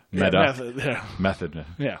method. Method.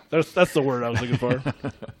 Yeah, that's the word I was looking for.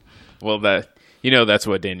 Well, that's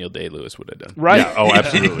what Daniel Day-Lewis would have done. Right. Yeah, oh,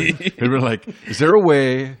 absolutely. They were like, is there a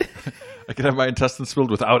way I could have my intestines spilled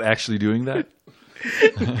without actually doing that?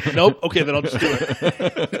 Nope. Okay, then I'll just do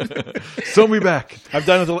it. Sew me back. I've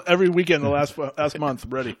done it every weekend the last month. I'm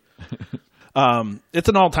ready. It's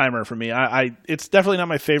an all-timer for me. It's definitely not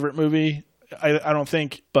my favorite movie. I don't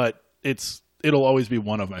think, but it'll always be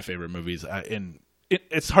one of my favorite movies.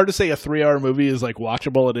 It's hard to say a 3-hour movie is like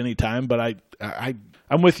watchable at any time, but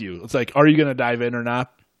I'm with you. It's like, are you going to dive in or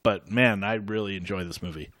not? But man, I really enjoy this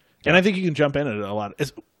movie, and I think you can jump in at it a lot.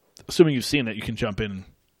 Assuming you've seen it, you can jump in,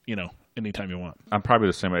 anytime you want. I'm probably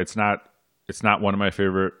the same way. It's not one of my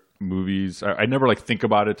favorite movies. I never like think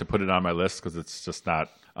about it to put it on my list because it's just not.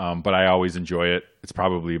 But I always enjoy it. It's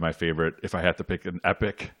probably my favorite if I had to pick an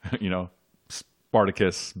epic.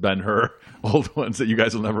 Spartacus, Ben-Hur, old ones that you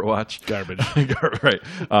guys will never watch. Garbage. Right.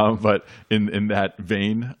 But in that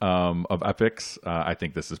vein of epics, I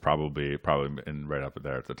think this is probably right up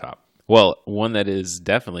there at the top. Well, one that is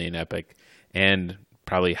definitely an epic and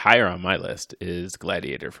probably higher on my list is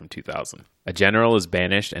Gladiator from 2000. A general is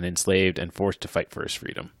banished and enslaved and forced to fight for his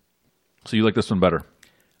freedom. So you like this one better?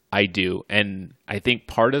 I do. And I think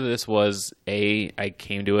part of this was, I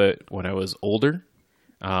came to it when I was older.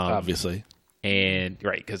 Obviously. And,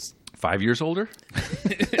 right, because 5 years older?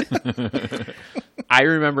 I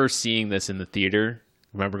remember seeing this in the theater.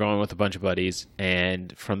 I remember going with a bunch of buddies,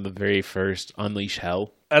 and from the very first Unleash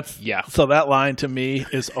Hell. So that line to me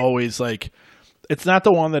is always like, it's not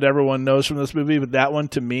the one that everyone knows from this movie, but that one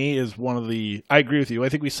to me is one of the, I agree with you. I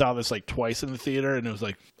think we saw this like twice in the theater, and it was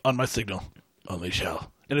like, on my signal, Unleash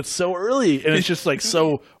Hell. And it's so early, and it's just like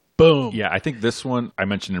so boom. Yeah, I think this one, I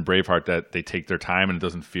mentioned in Braveheart that they take their time and it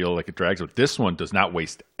doesn't feel like it drags, but this one does not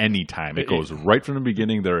waste any time. It goes right from the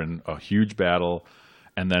beginning. They're in a huge battle.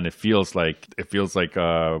 And then it feels like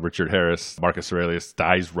Richard Harris, Marcus Aurelius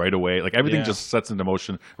dies right away. Like everything just sets into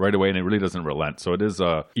motion right away, and it really doesn't relent. So it is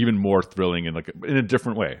even more thrilling in a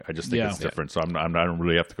different way. I just think it's different. So I don't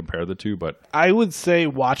really have to compare the two. But I would say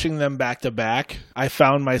watching them back to back, I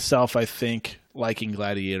found myself, I think, liking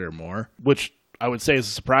Gladiator more, which I would say is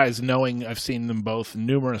a surprise, knowing I've seen them both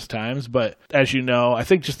numerous times. But as you know, I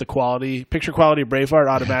think just the picture quality of Braveheart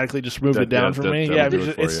automatically just moved it down for me. Yeah,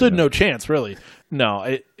 it stood no chance, really. No,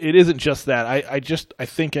 it isn't just that. I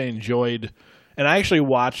think I enjoyed, and I actually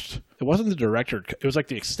watched, it wasn't the director, it was like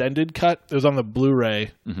the extended cut. It was on the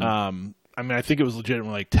Blu-ray. I mean, I think it was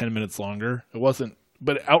legitimately like 10 minutes longer. It wasn't,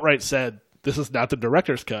 but it outright said, this is not the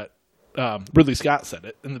director's cut. Ridley Scott said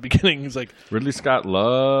it in the beginning. He's like, Ridley Scott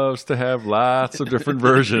loves to have lots of different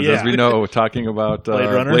versions, as we know, talking about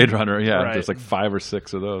Blade Runner. Yeah, right. There's like 5 or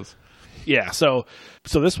 6 of those. Yeah, so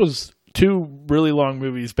this was 2 really long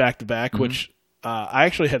movies back to back, which I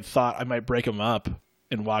actually had thought I might break them up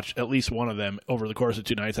and watch at least one of them over the course of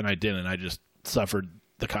 2 nights, and I didn't. I just suffered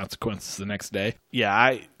the consequences the next day.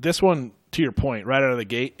 Yeah, this one, to your point, right out of the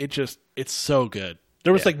gate, it's so good.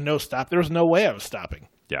 There was like no stop. There was no way I was stopping.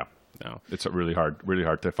 Yeah. No, it's really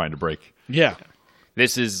hard to find a break. Yeah.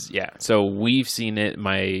 This is, so we've seen it.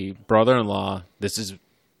 My brother-in-law, this is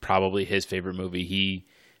probably his favorite movie. He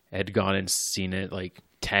had gone and seen it like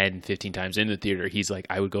 10, 15 times in the theater. He's like,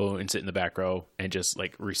 I would go and sit in the back row and just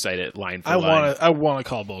like recite it line for line. I want to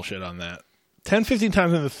call bullshit on that. 10, 15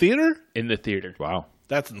 times in the theater? In the theater. Wow.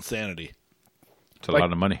 That's insanity. It's a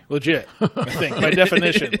lot of money. Legit, I think, by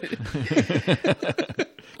definition.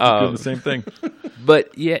 Doing the same thing.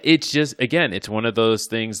 But yeah, it's just, again, it's one of those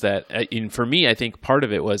things that, for me, I think part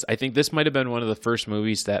of it was, I think this might have been one of the first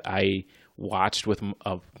movies that I watched with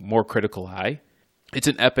a more critical eye. It's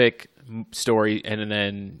an epic story, and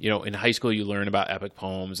then, in high school you learn about epic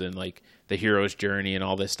poems and like the hero's journey and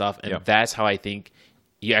all this stuff, and that's how I think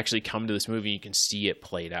you actually come to this movie and you can see it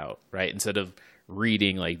played out, right? Instead of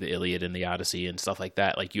reading like the Iliad and the Odyssey and stuff like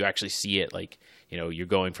that, like you actually see it, like, you're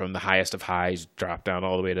going from the highest of highs, drop down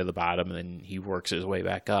all the way to the bottom, and then he works his way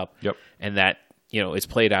back up. Yep. And that, it's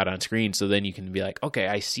played out on screen. So then you can be like, okay,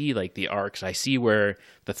 I see like the arcs. I see where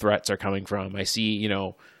the threats are coming from. I see,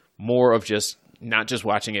 more of just not just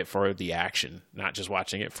watching it for the action, not just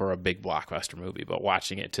watching it for a big blockbuster movie, but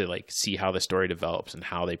watching it to like see how the story develops and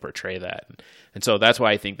how they portray that. And so that's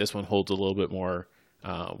why I think this one holds a little bit more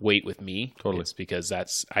weight with me. Totally. It's because I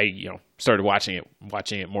started watching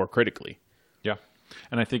it more critically. Yeah.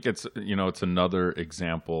 And I think it's another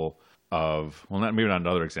example of, well, maybe not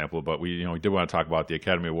another example, but we did want to talk about the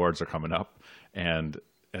Academy Awards are coming up, and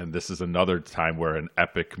this is another time where an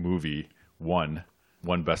epic movie won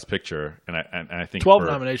Best Picture, and I think 12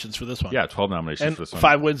 nominations for this one. Yeah, 12 nominations and for this one.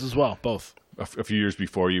 5 wins as well, both. A few years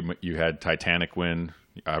before you had Titanic win.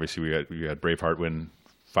 Obviously, we had Braveheart win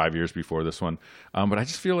 5 years before this one. But I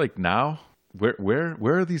just feel like now, where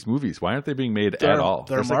are these movies? Why aren't they being made at all?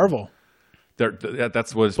 They're Marvel.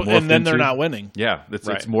 That's what it's morphed into. And then they're not winning. Yeah, it's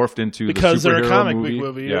morphed into because the superhero they're a comic movie.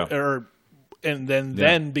 book movie. Yeah. And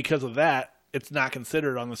then because of that, it's not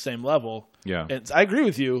considered on the same level. Yeah. I agree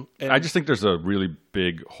with you. I just think there's a really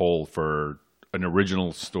big hole for an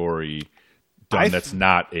original story done that's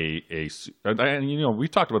not and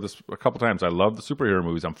we've talked about this a couple times. I love the superhero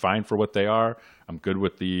movies. I'm fine for what they are. I'm good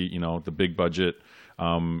with the big budget,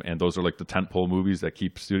 and those are like the tentpole movies that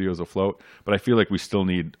keep studios afloat. But I feel like we still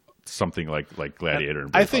need something like Gladiator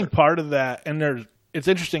and Braveheart. I think part of that, and it's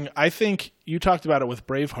interesting. I think you talked about it with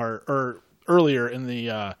Braveheart or earlier in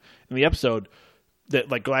the episode that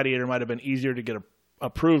like Gladiator might have been easier to get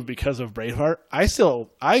approved because of Braveheart.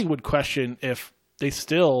 I would question if they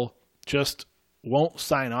still just won't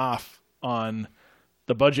sign off on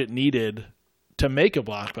the budget needed to make a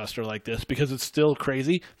blockbuster like this because it's still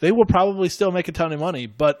crazy. They will probably still make a ton of money,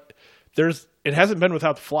 but it hasn't been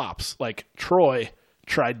without the flops. Like Troy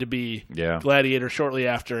tried to be Yeah. Gladiator shortly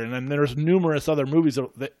after, and then there's numerous other movies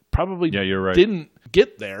that probably Yeah, you're right. didn't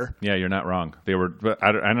get there. Yeah, you're not wrong. They were, but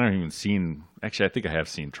I don't even seen. Actually, I think I have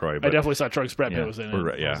seen Troy. But, I definitely saw Troy Brad Pitt Yeah, was in it. we're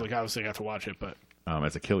right, yeah. I was like, obviously, I have to watch it, but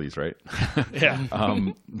as Achilles, right? yeah.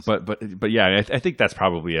 But yeah, I think that's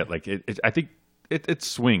probably it. Like I think it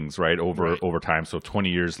swings right over time. So 20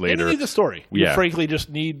 years And later, you need the story. You Yeah. frankly just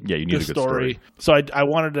need Yeah, you need the a good story. So I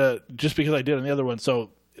wanted to, just because I did on the other one.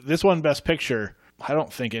 So this one, Best Picture, I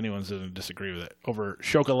don't think anyone's going to disagree with it. Over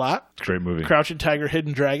Chocolat, great movie. Crouching Tiger,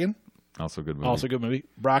 Hidden Dragon, Also a good movie. also a good movie.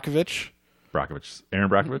 Brockovich. Brockovich, Aaron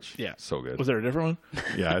Brockovich. Yeah. So good. Was there a different one?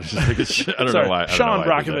 Yeah, I was just thinking. I don't Sorry, know why. I don't Sean know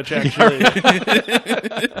why I did Brockovich,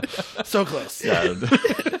 that. actually. So close. Yeah.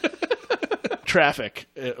 Traffic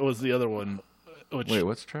was the other one. Which, Wait,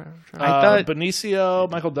 what's Travis? Benicio,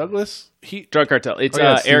 Michael Douglas, Drug Cartel. It's Oh,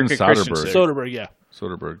 yeah, Steven Erica Soderbergh. Christensen. Soderbergh, yeah.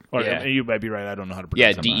 Soderbergh. Or, Yeah. and you might be right. I don't know how to Yeah,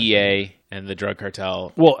 pronounce it. DEA and the Drug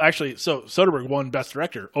Cartel. Well, actually, so Soderbergh won Best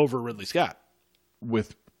Director over Ridley Scott.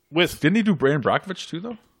 With With didn't he do Aaron Brockovich too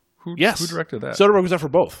though? Who directed that? Soderbergh was up for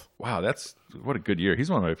both. Wow, that's what a good year.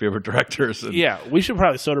 He's one of my favorite directors. And Yeah, we should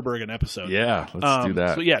probably Soderbergh an episode. yeah, let's do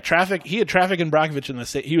that. So yeah, Traffic. He had Traffic and Brockovich in the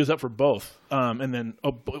state. He was up for both, and then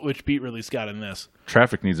which beat Ridley Scott in this.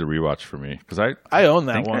 Traffic needs a rewatch for me because I own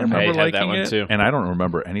that think I one. remember I had liking that one it, too. and I don't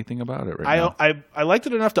remember anything about it right now. I liked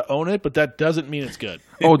it enough to own it, but that doesn't mean it's good.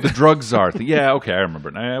 Oh, the drug czar thing. Yeah, okay, I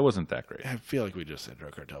remember. Nah, it wasn't that great. I feel like we just said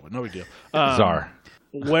Drug Cartel, but no big deal. Czar.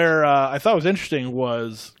 Where I thought was interesting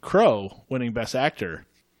was Crow winning Best Actor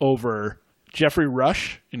over Jeffrey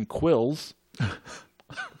Rush in Quills.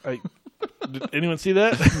 Did anyone see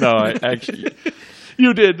that? No, I actually.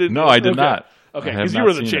 You did, didn't No, you? I did Okay. not. Okay, I have because you not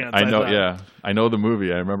were the seen it. chance. I know. thought. Yeah, I know the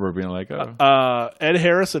movie. I remember being like, "Oh, Ed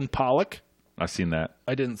Harris and Pollock. I've seen that."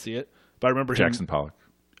 I didn't see it, but I remember Jackson him. Pollock.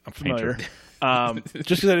 I'm familiar. painter. Just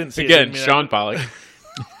because I didn't see it. Again, doesn't mean Sean Pollock.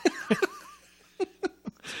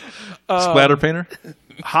 Splatter painter.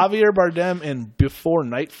 Javier Bardem in Before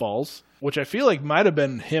Night Falls, which I feel like might have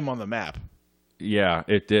been him on the map. Yeah,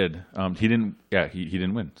 it did. He didn't. Yeah, he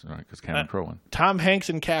didn't win, right? Because Cameron Crowe won. Tom Hanks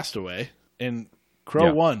in Castaway, and Crow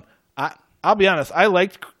Yeah. won. I'll be honest. I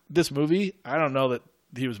liked this movie. I don't know that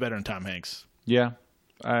he was better than Tom Hanks Yeah,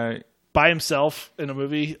 by himself in a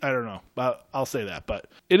movie. I don't know. I'll say that, but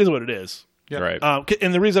it is what it is. Yeah. Right.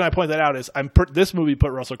 And the reason I point that out is this movie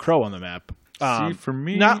put Russell Crowe on the map. See, for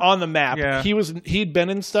me, Not on the map. Yeah. He'd been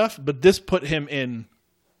in stuff, but this put him in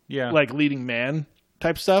yeah, like leading man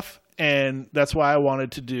type stuff, and that's why I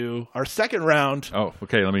wanted to do our second round Oh,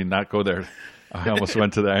 okay. Let me not go there. I almost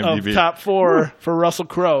went to the of IMDb. top four for Russell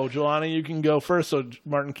Crowe. Jelani, you can go first, so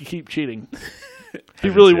Martin can keep cheating. He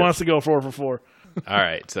really see it. wants to go 4 for 4. All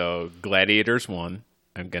right, so Gladiators 1.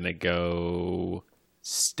 I'm going to go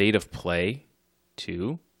State of Play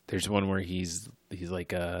 2. There's one where he's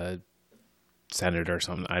like a senator or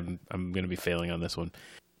something. I'm going to be failing on this one.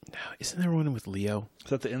 Isn't there one with Leo? Is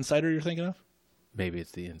that the Insider you're thinking of? Maybe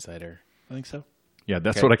it's The Insider. I think so. Yeah,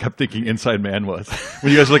 that's Okay. what I kept thinking Inside Man was.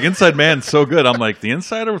 When you guys were like, Inside Man's so good, I'm like, The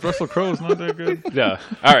Insider with Russell Crowe is not that good. No.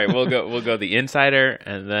 All right, we'll go The Insider,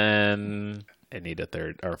 and then I need a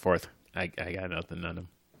third or fourth. I got nothing on him.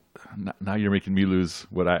 Now you're making me lose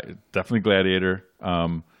definitely Gladiator.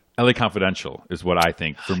 LA Confidential is what I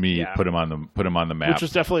think for me Yeah. put him on the map. Which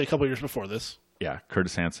was definitely a couple years before this, Yeah,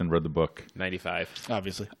 Curtis Hanson read the book, 95.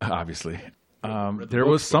 obviously. obviously. There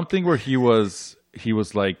was something where he was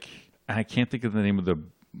like, and I can't think of the name of the,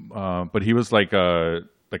 but he was like a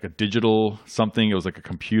digital something. It was like a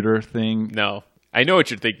computer thing. No. I know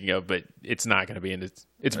what you're thinking of, but it's not going to be in it. It's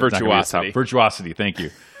It's not gonna be a top- Virtuosity. Virtuosity. Thank you.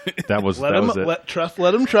 That was Let that him was it.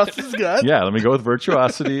 let him trust his gut. Yeah, let me go with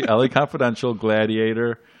Virtuosity, LA Confidential,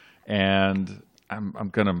 Gladiator, and I'm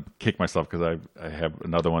gonna kick myself because I have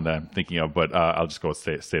another one that I'm thinking of, but I'll just go with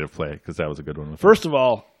State of Play because that was a good one. First of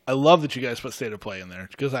all, I love that you guys put State of Play in there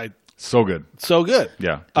because So good. so good.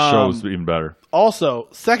 Yeah, the show was even better. Also,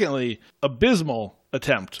 secondly, abysmal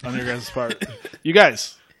attempt on your guys' part. You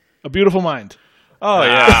guys, A Beautiful Mind. Oh,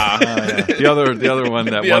 yeah. The other one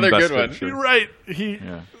that The won other Best good one. Picture. You're right.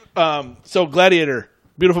 So Gladiator,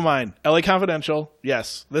 Beautiful Mind, LA Confidential.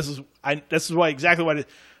 Yes, this is why exactly why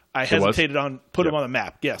I hesitated on put him Yep. on the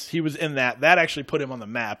map. Yes, he was in that. That actually put him on the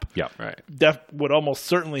map. Yeah, Right. Would almost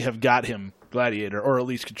certainly have got him Gladiator, or at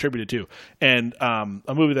least contributed to. And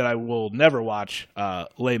a movie that I will never watch,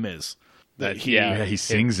 Les Mis. That he, Yeah. Yeah, he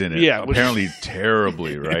sings in it. Yeah, which- apparently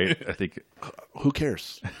terribly, right? I think. who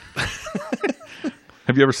cares?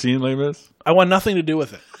 Have you ever seen Les Mis? I want nothing to do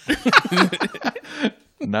with it.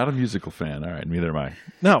 Not a musical fan. All right, neither am I.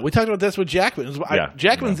 No, we talked about this with Jackman. Yeah,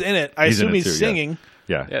 Jackman's in it. I He's in assume it he's too, yeah. singing.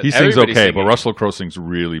 Yeah, Yeah, he sings everybody's okay, but singing. Russell Crowe sings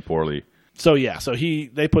really poorly. So yeah, so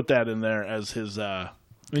they put that in there as his. I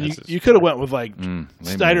mean, That's his- you could have went with like lame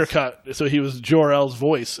Snyder moves. cut, so he was Jor-El's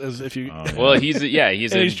voice, as if you. Well, he's in And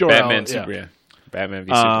he's Jor-El, Batman. yeah. Super, yeah. Batman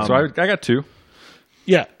v Superman. So I got 2.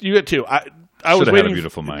 Yeah, you get 2. I was Should've had waiting. A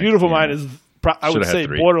Beautiful Mind. Beautiful Yeah. Mind is, I would Should've had say,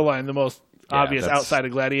 3. borderline the most obvious that's- outside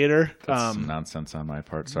of Gladiator. That's some nonsense on my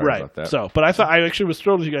part. Sorry Right. about that. So, but I actually was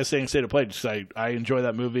thrilled with you guys saying State of Play, just 'cause I enjoy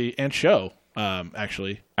that movie and show.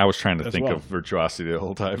 Actually, I was trying to as think well. of Virtuosity the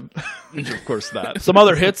whole time. Of course not. some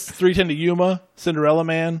other hits: 310 to Yuma, Cinderella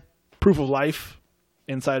Man, Proof of Life,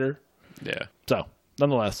 Insider. yeah. So,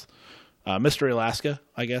 nonetheless, Mystery Alaska,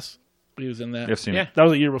 I guess he was in that. I've seen Yeah. it. That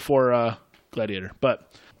was a year before Gladiator,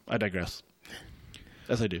 but I digress.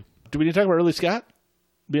 As I do. Do we need to talk about Ridley Scott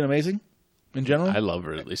being amazing in general? I love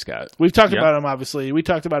Ridley Scott. We've talked Yeah. about him, obviously. We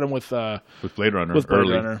talked about him with With Blade Runner Blade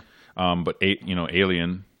early. Runner. But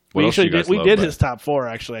Alien. We What else do actually you guys we love did by- his top 4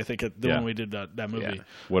 actually. I think Yeah. when we did that movie. Yeah.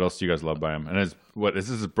 What else do you guys love by him? And is this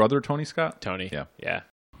his brother Tony Scott? Tony. Yeah.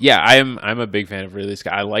 Yeah. I'm a big fan of Ridley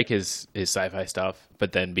Scott. I like his sci-fi stuff,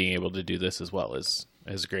 but then being able to do this as well is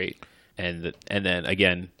great. And then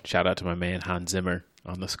again, shout out to my man Hans Zimmer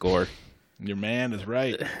on the score. Your man is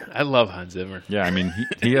right. I love Hans Zimmer. Yeah, I mean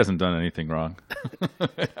he hasn't done anything wrong. I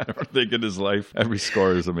don't think in his life. Every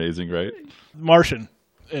score is amazing, right? Martian,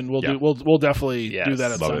 and Yeah. we'll definitely Yes. do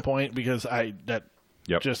that at Love some it. point because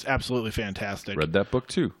Yep. just absolutely fantastic. Read that book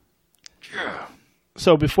too.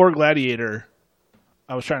 So before Gladiator,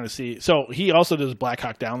 I was trying to see. So he also does Black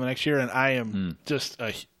Hawk Down the next year, and I am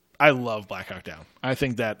I love Black Hawk Down. I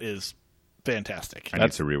think that is fantastic. I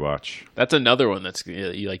need to rewatch. That's another one that's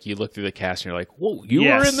you look through the cast and you're like, whoa, you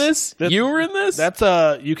Yes. were in this? You were in this? That's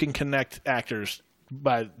you can connect actors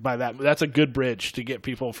by that. That's a good bridge to get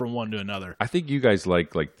people from one to another. I think you guys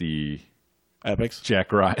like the Epics.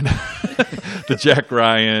 Jack Ryan, the Jack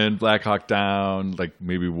Ryan, Black Hawk Down, like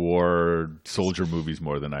maybe war soldier movies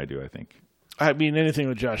more than I do. I think I mean, anything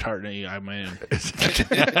with Josh Hartnett, I'm in.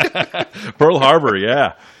 Pearl Harbor,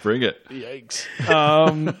 yeah, bring it. Yikes.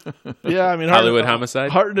 Yeah, I mean, Hollywood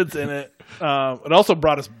Homicide? Hartnett's in it. It also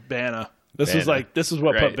brought us Banna. This is Banna. this is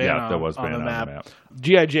what Right. put Banna Yeah, that was on Banna the on the map. map.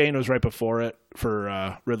 G.I. Jane was right before it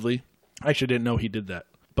for Ridley. I actually didn't know he did that,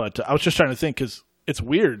 but I was just trying to think because it's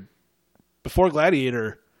weird. Before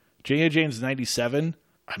Gladiator, G.I. Jane's 97.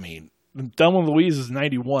 I mean, Thelma and Louise is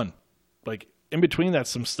 91. Like in between that's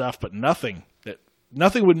some stuff, but nothing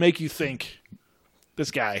would make you think this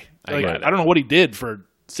guy. I Like, get it. I don't know what he did for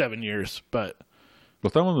 7 years, but Well,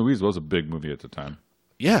 Thelma and Louise was a big movie at the time,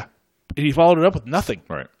 yeah, and he followed it up with nothing.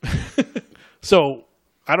 right? So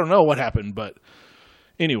I don't know what happened, but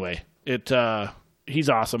anyway, he's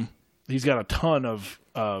awesome. He's got a ton of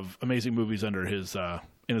amazing movies under his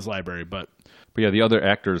in his library, but But yeah, the other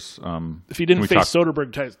actors. if he didn't we face talk-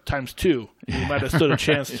 Soderbergh times 2, he might have stood a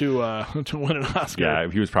chance to win an Oscar. Yeah,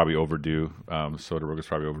 he was probably overdue. Soderbergh was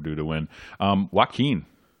probably overdue to win. Joaquin,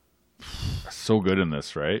 so good in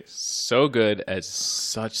this, right? so good as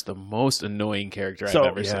such the most annoying character So, I've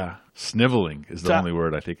ever seen. Sniveling is the Top- only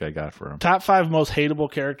word I think I got for him. Top 5 most hateable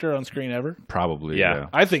character on screen ever? Probably, Yeah. yeah.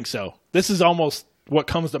 I think so. This is almost what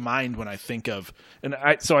comes to mind when I think of, and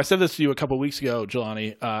I said this to you a couple weeks ago,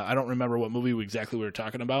 Jelani. I don't remember what movie exactly we were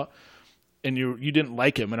talking about, and you didn't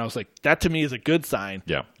like him, and I was like, that to me is a good sign.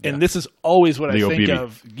 Yeah. And this is always what Leo I think Beebe.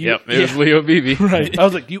 of. Yep, it was Leo Beebe. Right. I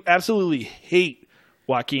was like, you absolutely hate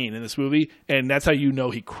Joaquin in this movie, and that's how you know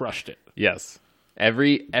he crushed it. Yes.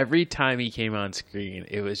 Every time he came on screen,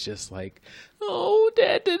 it was just like, oh,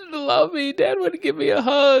 Dad didn't love me. Dad wouldn't give me a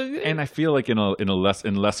hug. And I feel like in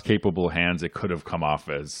less capable hands, it could have come off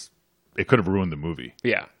as it could have ruined the movie.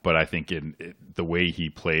 Yeah. But I think the way he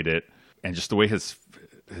played it and just the way his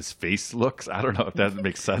face looks, I don't know if that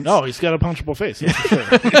makes sense. No, he's got a punchable face. That's for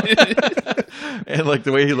sure. And like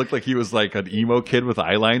the way he looked like he was like an emo kid with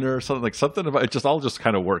eyeliner or something, like something about it just all just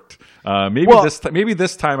kind of worked. Maybe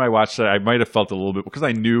this time I watched it, I might have felt a little bit because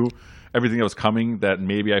I knew everything that was coming. That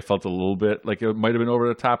maybe I felt a little bit like it might have been over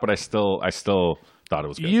the top, but I still thought it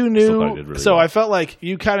was good. You I still thought he knew, did really so well. I felt like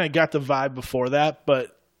you kind of got the vibe before that,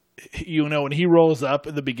 but when he rolls up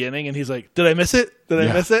in the beginning and he's like, "Did I miss it? Did I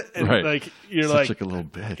Yeah, miss it?" And right. like you're Such like, a little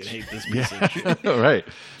bitch. I hate this message. Right.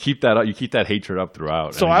 Keep that up. You keep that hatred up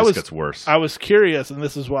throughout. So and it I just was gets worse. I was curious, and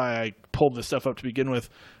this is why I pulled this stuff up to begin with.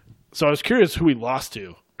 So I was curious who he lost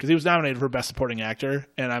to because he was nominated for Best Supporting Actor,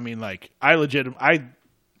 and I mean, like,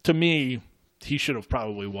 to me, he should have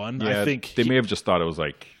probably won. yeah, I think they may have just thought it was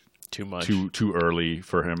like Too much. too early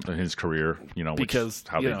for him in his career. Which because is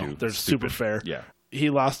how you they know, do. they're super fair. Yeah. He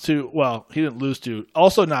lost to he didn't lose to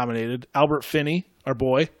also nominated Albert Finney, our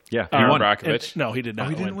boy. Yeah. He Aaron won. Brockovich. No, he did not.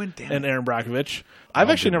 he didn't win, damn And it. Aaron Brockovich. I've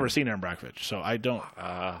actually never seen Aaron Brockovich, so I don't.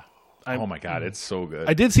 Oh my God, it's so good.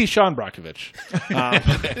 I did see Sean Brockovich.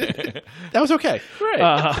 That was okay.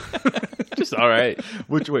 Right. Just all right.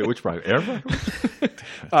 Which Brock? Aaron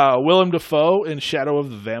Brock? Willem Dafoe in Shadow of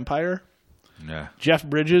the Vampire. Yeah. Jeff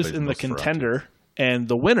Bridges Plays in The Nosferatu. Contender. And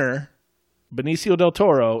the winner, Benicio del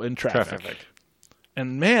Toro in Traffic.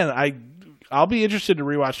 And man, I'll be interested to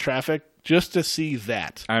rewatch Traffic just to see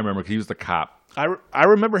that. I remember 'cause he was the cop. I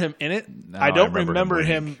remember him in it. I don't remember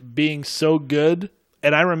him him being so good.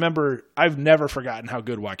 And I remember I've never forgotten how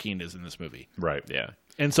good Joaquin is in this movie. Right. Yeah.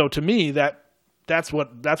 And so to me that's what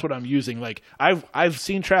I'm using. Like I've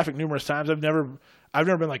seen Traffic numerous times. I've never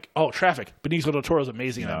been like, oh, Traffic. Benicio del Toro is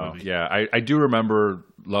amazing in that movie. Yeah, I do remember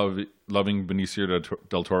loving Benicio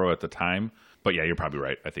del Toro at the time. But yeah, you're probably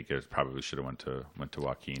right. I think it probably should have went to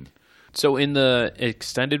Joaquin. So in the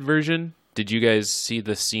extended version, did you guys see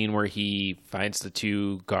the scene where he finds the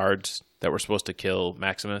two guards that were supposed to kill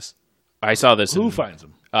Maximus? I saw this. Who finds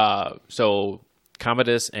him? So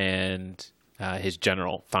Commodus and his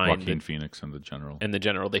general find Joaquin Phoenix and the general. and the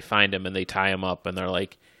general. They find him and they tie him up and they're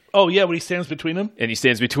like, Oh yeah, when he stands between them. and he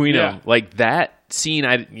stands between Yeah. them. Like that scene,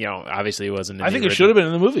 obviously it wasn't. In I the think it original. should have been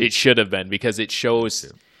in the movie. It should have been because it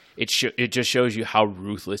shows. It just shows you how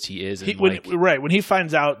ruthless he is. And when he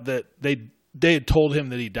finds out that they had told him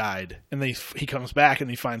that he died, and he comes back and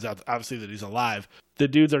he finds out obviously that he's alive. The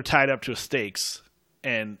dudes are tied up to stakes,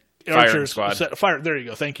 and Firing squad. There you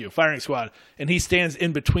go. Thank you. Firing squad. And he stands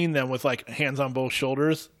in between them with like hands on both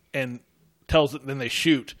shoulders and tells them. Then they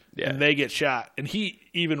shoot, and they get shot. And he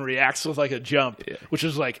even reacts with like a jump, which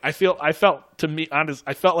is like I felt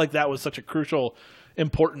like that was such a crucial,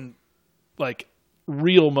 important, like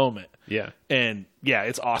real moment. Yeah. And yeah,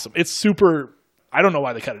 it's awesome. It's super. I don't know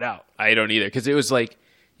why they cut it out. I don't either because it was like,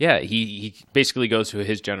 he basically goes to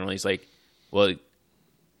his general. He's like, well,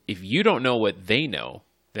 if you don't know what they know,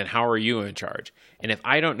 then how are you in charge? And if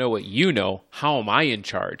I don't know what you know, how am I in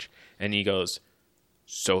charge? And he goes,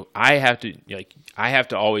 so I have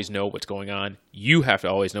to always know what's going on. You have to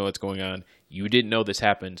always know what's going on. You didn't know this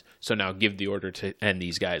happened, so now give the order to end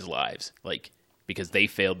these guys' lives, like because they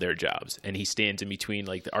failed their jobs. And he stands in between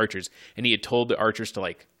like the archers, and he had told the archers to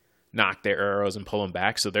like knock their arrows and pull them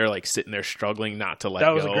back, so they're like sitting there struggling not to let go.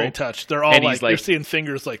 That was a great touch. They're all And like, he's like- you're seeing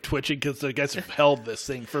fingers like twitching because the guys have held this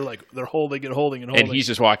thing for like they're holding and holding and holding. And he's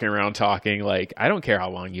just walking around talking like, I don't care how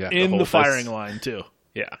long you have to in hold the firing this. line too.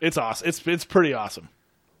 Yeah. It's awesome. It's pretty awesome.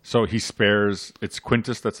 So he spares. It's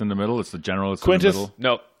Quintus that's in the middle. It's the general that's Quintus? in the middle.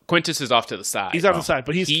 No, Quintus is off to the side. He's off the side,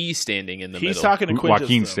 but he's standing in the he's middle. talking to Quintus.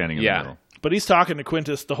 Joaquin's though. standing in Yeah. the middle. But he's talking to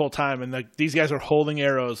Quintus the whole time, and these guys are holding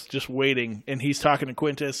arrows, just waiting. And he's talking to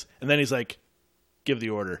Quintus, and then he's like, "Give the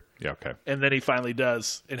order." Yeah, okay. And then he finally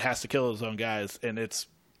does, and has to kill his own guys, and it's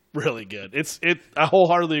really good. I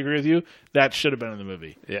wholeheartedly agree with you. That should have been in the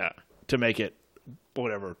movie Yeah. to make it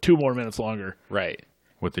whatever 2 more minutes longer. Right.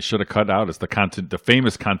 What they should have cut out is the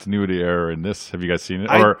famous continuity error in this. Have you guys seen it?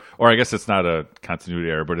 I- Or I guess it's not a continuity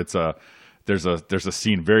error, but it's there's a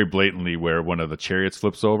scene very blatantly where one of the chariots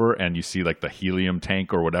flips over and you see like the helium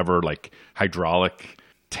tank or whatever like hydraulic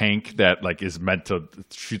tank that like is meant to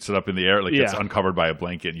shoots it up in the air, like it's Yeah. uncovered by a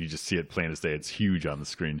blanket and you just see it plain as day. It's huge on the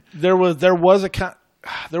screen. There was a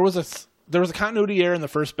continuity error in the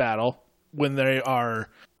first battle when they are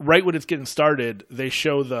right when it's getting started. They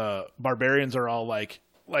show the barbarians are all like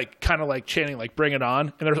kind of like chanting like "Bring it on,"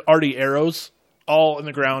 and there's already arrows all in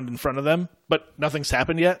the ground in front of them, but nothing's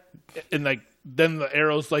happened yet. And like then the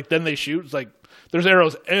arrows then they shoot. It's like there's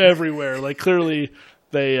arrows everywhere. Like clearly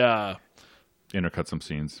they Intercut some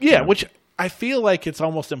scenes. which I feel like it's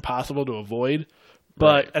almost impossible to avoid.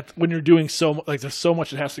 But when you're doing there's so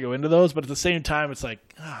much that has to go into those. But at the same time, it's like,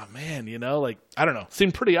 oh man, like I don't know,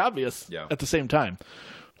 seemed pretty obvious. Yeah. At the same time,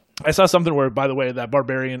 I saw something where, by the way, that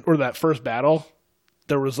barbarian or that first battle,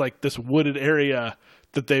 there was like this wooded area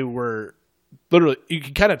that they were literally. You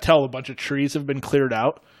can kind of tell a bunch of trees have been cleared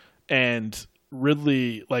out, and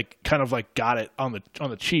Ridley kind of got it on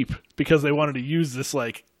the cheap because they wanted to use this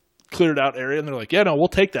cleared out area, and they're like, yeah, no, we'll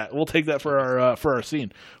take that for our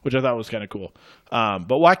scene, which I thought was kind of cool.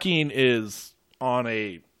 But Joaquin is on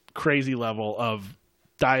a crazy level of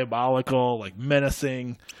diabolical,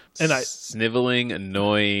 menacing, and sniveling,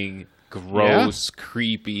 annoying, gross,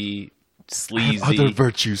 creepy, sleazy.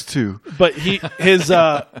 virtues too. but his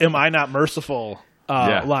 "Am I not merciful?"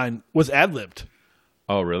 line was ad-libbed.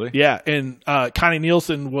 Oh, really? Yeah, and Connie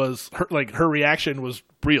Nielsen was her reaction was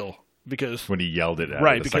real because When he yelled it at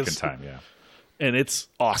Right, the because- second time, yeah. and it's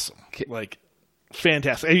awesome,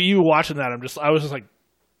 fantastic. You watching that? I was just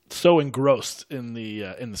so engrossed in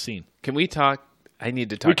the scene. Can we talk? I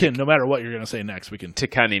need to talk We can, no matter what you're going to say next, we can. to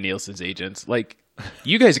Connie Nielsen's agents.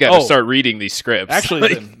 You guys got to start reading these scripts.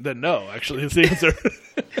 Actually, then no. Actually, is the answer.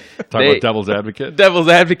 Talk about Devil's Advocate. Devil's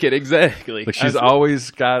Advocate, exactly. Like she's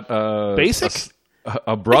always got Basic?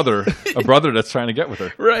 a brother that's trying to get with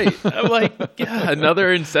her. Right. I'm like, yeah,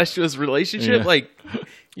 another incestuous relationship. Yeah. Like,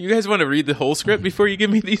 you guys want to read the whole script before you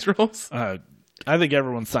give me these roles? I think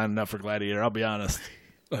everyone's signing up for Gladiator. I'll be honest.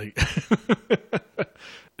 Like,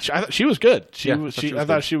 she was good. I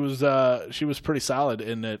thought she was pretty solid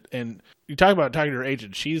in it. And you talk about talking to her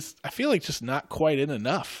agent. I feel like just not quite in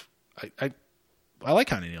enough. I like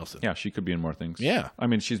Connie Nielsen. Yeah, she could be in more things. Yeah. I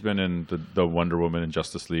mean, she's been in the Wonder Woman and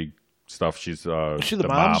Justice League stuff. She's the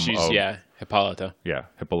mom? She's, of, Hippolyta. Yeah,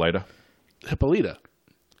 Hippolyta. Hippolyta.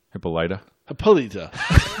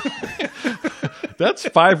 That's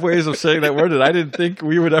 5 ways of saying that word that I didn't think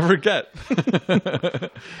we would ever get.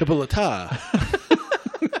 Hippolyta.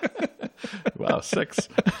 Wow, 6.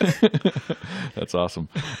 That's awesome.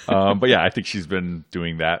 But yeah, I think she's been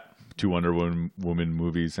doing that. 2 Wonder Woman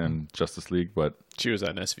movies and Justice League, but She was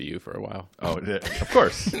on SVU for a while. oh, yeah, of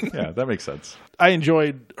course, yeah, that makes sense. I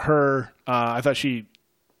enjoyed her. I thought she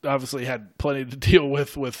obviously had plenty to deal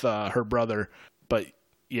with her brother, but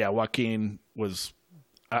yeah, Joaquin was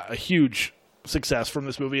a huge success from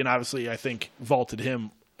this movie, and obviously I think vaulted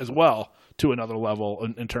him as well to another level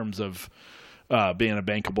in terms of being a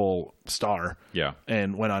bankable star. Yeah,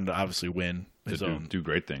 and went on to obviously win his own. Do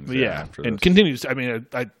great things. Yeah, after and this. continues. I mean,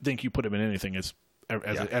 I think you put him in anything as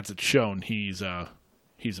it's shown, he's amazing.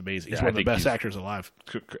 He's Yeah, one I of the think best he's- actors alive.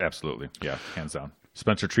 Absolutely, yeah, hands down.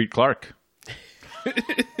 Spencer Treat Clark.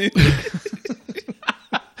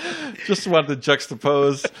 Just wanted to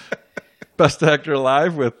juxtapose best actor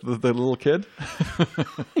alive with the little kid.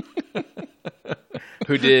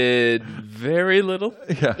 Who did very little.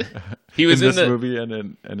 Yeah, He was in this the movie and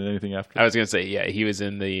in anything after. I was gonna say, yeah, he was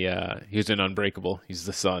in Unbreakable. He's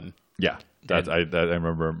the son. Yeah, I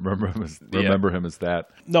remember him as that.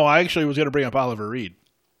 No, I actually was going to bring up Oliver Reed.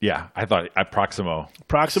 Yeah, I thought Proximo.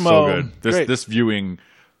 Proximo, So good. great. This viewing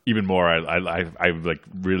even more. I like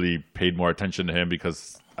really paid more attention to him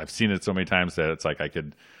because I've seen it so many times that it's like I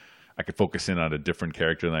could focus in on a different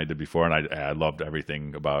character than I did before, and I loved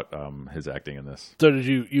everything about his acting in this. So did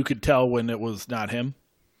you could tell when it was not him?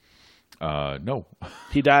 No,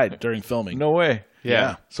 He died during filming. no way.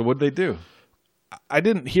 Yeah. So what'd they do? I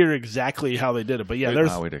didn't hear exactly how they did it, but yeah,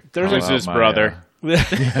 there's It was his brother.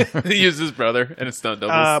 He used his brother and a stunt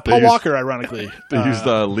double. Paul Walker, ironically. They used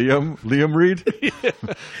Liam Reed,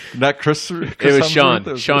 not Chris. It was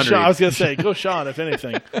Sean. Sean Reed. I was going to say, go Sean, if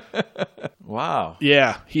anything. Wow.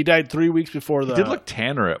 Yeah, he died 3 weeks before He did look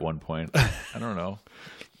tanner at one point. I don't know.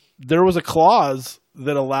 There was a clause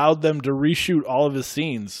that allowed them to reshoot all of his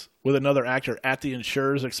scenes with another actor at the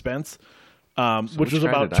insurer's expense, which which was guy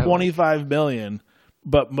about did I like? $25 million.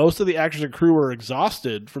 But most of the actors and crew were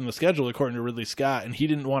exhausted from the schedule, according to Ridley Scott, and he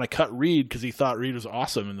didn't want to cut Reed because he thought Reed was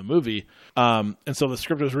awesome in the movie. And so the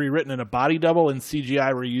script was rewritten, and a body double and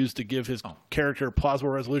CGI were used to give his character plausible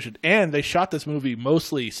resolution. And they shot this movie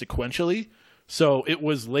mostly sequentially, so it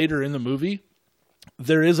was later in the movie.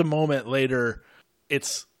 There is a moment later,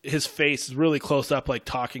 it's his face is really close up, like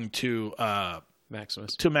talking to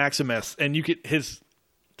Maximus, and you could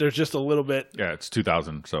there's just a little bit. Yeah, it's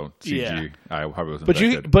 2000, so CG. Yeah. I probably wasn't that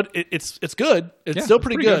good. But it's good. It's Yeah, still it's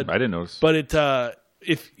pretty good. I didn't notice. But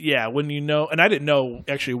when you know, and I didn't know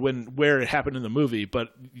actually where it happened in the movie, but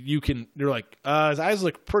you're like, his eyes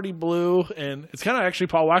look pretty blue, and it's kind of actually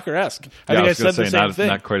Paul Walker-esque. I think I said the same thing.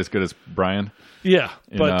 Not quite as good as Brian. Yeah,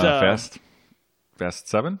 In, but Fast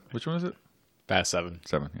 7. Which one is it? Fast 7.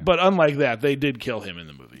 7. Yeah. but unlike that, they did kill him in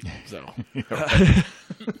the movie. So,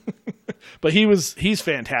 but he's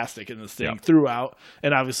fantastic in this thing throughout,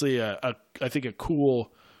 and obviously I think a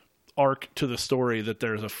cool arc to the story that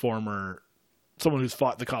there's someone who's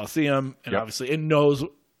fought the Colosseum and obviously and knows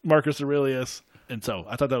Marcus Aurelius, and so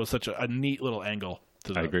I thought that was such a neat little angle.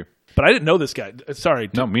 I agree. But I didn't know this guy. Sorry.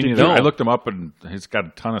 No, me neither. I looked him up, and he's got a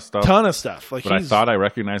ton of stuff. Like, but I thought I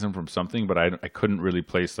recognized him from something, but I couldn't really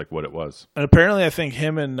place like what it was. And apparently, I think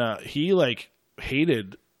him and he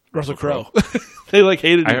hated Russell Crowe. They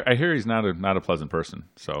hated him. I hear he's not a pleasant person.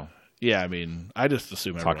 So yeah, I mean, I just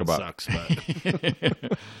assume everyone sucks.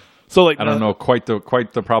 But so I don't know quite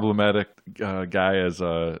the problematic guy as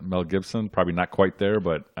Mel Gibson. Probably not quite there,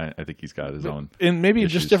 but I think he's got his own. And maybe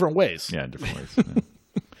issues. just different ways. Yeah, in different ways. Yeah.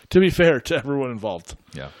 To be fair to everyone involved.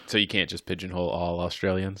 Yeah. So you can't just pigeonhole all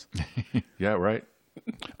Australians. Yeah, right.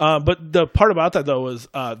 But the part about that, though, was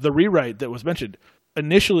the rewrite that was mentioned.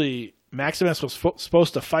 Initially, Maximus was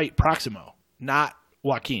supposed to fight Proximo, not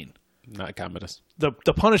Joaquin. Not Commodus. The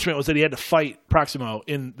punishment was that he had to fight Proximo,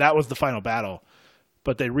 that was the final battle.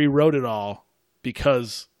 But they rewrote it all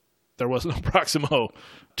because there was no Proximo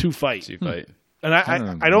to fight. And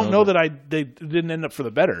I don't know that they didn't end up for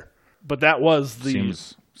the better, but that was the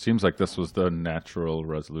seems like this was the natural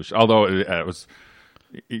resolution. Although it was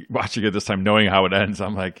watching it this time, knowing how it ends,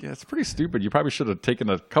 I'm like, yeah, it's pretty stupid. You probably should have taken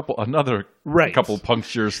couple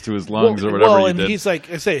punctures to his lungs or whatever. Well, and did. he's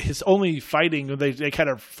like, I say, his only fighting they kind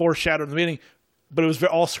of foreshadowed in the beginning, but it was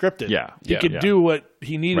all scripted. Yeah, he could do what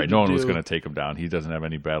he needed. Right, no one was going to take him down. He doesn't have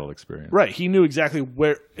any battle experience. Right, he knew exactly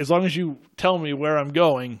where. As long as you tell me where I'm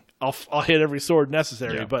going, I'll hit every sword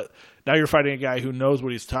necessary. Yeah. But now you're fighting a guy who knows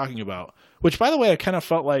what he's talking about. Which, by the way, I kind of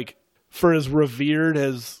felt like, for as revered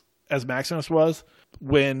as Maximus was,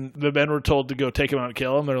 when the men were told to go take him out and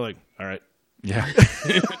kill him, they're like, "All right." Yeah,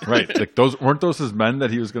 right. Like weren't those his men that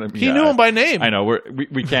he was going to be? He knew him by name. I know.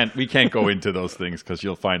 We can't go into those things because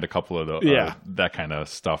you'll find a couple of that kind of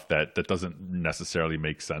stuff that doesn't necessarily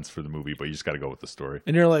make sense for the movie, but you just got to go with the story.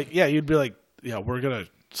 And you're like, yeah, you'd be like, yeah, we're gonna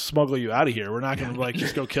smuggle you out of here. We're not gonna like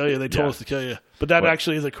just go kill you. They told us to kill you, but that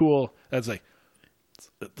actually is a cool. That's like.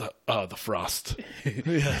 The frost.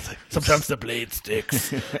 Yeah, like, sometimes the blade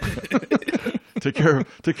sticks. Take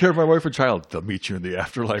care of my wife and child. They'll meet you in the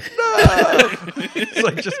afterlife. No! It's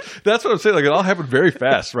like that's what I'm saying. Like it all happened very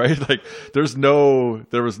fast, right? Like there was no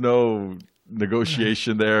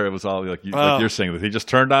negotiation there. It was all like you're saying that he just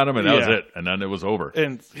turned on him and that was it, and then it was over.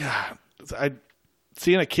 And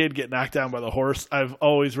seeing a kid get knocked down by the horse, I've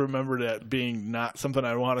always remembered it being not something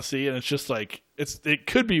I want to see, and it's just like it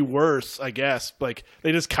could be worse, I guess. Like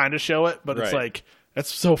they just kind of show it, but it's like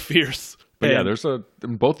that's so fierce. But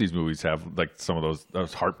both these movies have like some of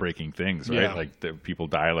those heartbreaking things, right? Yeah. Like the people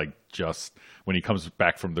die like just when he comes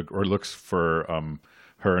back from or looks for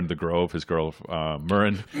her in the grove, his girl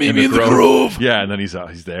Murrin. Maybe in the grove. Yeah, and then he's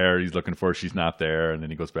there. He's looking for her. She's not there, and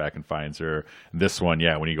then he goes back and finds her. And this one,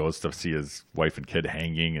 when he goes to see his wife and kid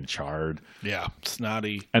hanging and charred. Yeah,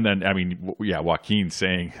 snotty. And then Joaquin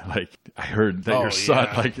saying like, "I heard that your son,"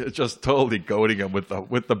 like just totally goading him with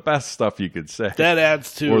the best stuff you could say. That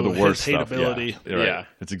adds to or the worst his stuff. hateability. Yeah, right. Yeah,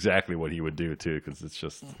 it's exactly what he would do too, because it's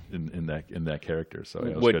just in that character. So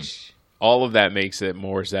it was good. All of that makes it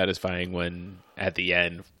more satisfying when, at the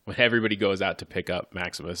end, when everybody goes out to pick up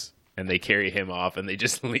Maximus and they carry him off and they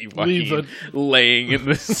just leave Joaquin laying in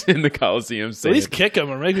the Coliseum. At least kick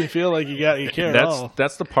him or make me feel like you care at all.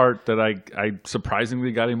 That's the part that I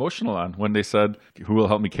surprisingly got emotional on when they said, "Who will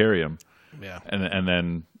help me carry him?" Yeah, and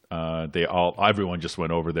then everyone just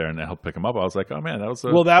went over there and helped pick him up. I was like, oh man, that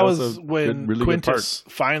was when really Quintus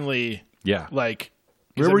finally, like,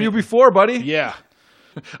 where were you before, buddy? Yeah,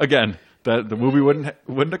 again. The movie wouldn't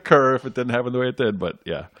occur if it didn't happen the way it did, but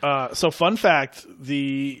yeah. So fun fact,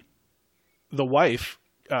 the wife,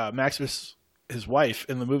 Maximus, his wife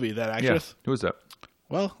in the movie, that actress. Yeah. Who was that?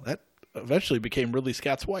 Well, that eventually became Ridley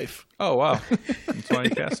Scott's wife. Oh, wow. That's why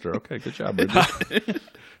you cast her. Okay, good job, Ridley.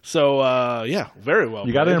 So, very well.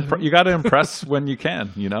 You got to impress when you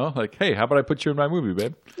can, like, hey, how about I put you in my movie,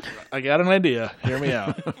 babe? I got an idea. Hear me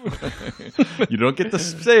out. You don't get to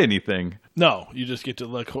say anything. No, you just get to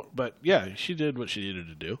look. But yeah, she did what she needed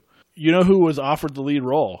to do. You know who was offered the lead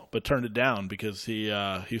role but turned it down because he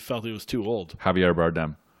felt he was too old? Javier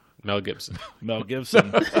Bardem. Mel Gibson.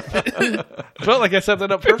 Felt like I set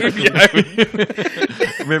that up perfectly.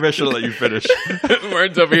 Maybe I should have let you finish.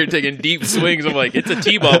 Martin's over here taking deep swings. I'm like, it's a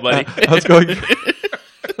T-ball, buddy. I was going...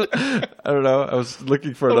 I don't know. I was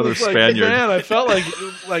looking for another Spaniard. Man, I felt like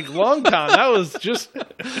Longtown. That was just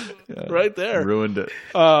right there. Ruined it.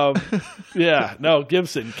 Yeah. No,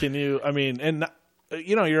 Gibson. Can you? I mean, and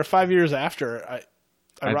you're 5 years after.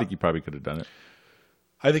 I think you probably could have done it.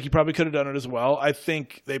 I think he probably could have done it as well. I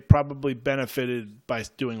think they probably benefited by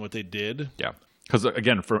doing what they did. Yeah. Because,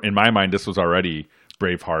 again, in my mind, this was already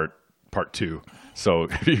Braveheart Part 2. So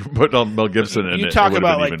if you put on Mel Gibson in it, you talk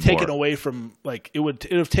about like taking away from like it would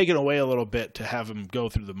have taken away a little bit to have him go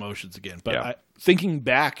through the motions again. But thinking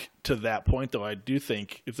back to that point, though, I do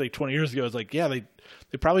think it's like 20 years ago. It's like, they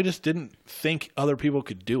probably just didn't think other people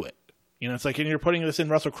could do it. It's like, and you're putting this in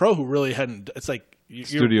Russell Crowe, who really hadn't. It's like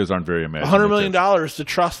studios aren't very imaginative. $100 million to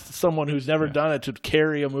trust someone who's never done it to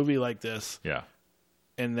carry a movie like this. Yeah,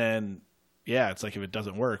 and then. Yeah, it's like if it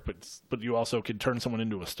doesn't work, but you also could turn someone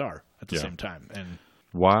into a star at the same time. And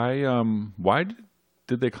why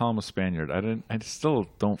did they call him a Spaniard? I still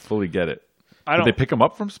don't fully get it. Did they pick him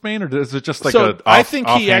up from Spain, or is it just like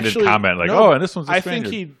offhanded comment? Like, and this one's a Spaniard. I think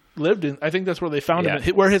he lived in. I think that's where they found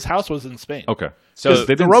him, where his house was in Spain. Okay, so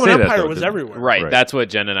the Roman Empire was everywhere. Right, that's what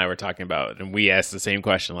Jen and I were talking about, and we asked the same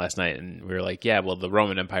question last night, and we were like, yeah, well, the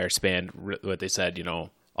Roman Empire spanned what they said,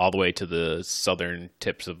 all the way to the southern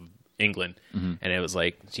tips of England, and it was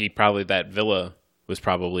like that villa was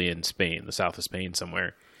probably in Spain, the south of Spain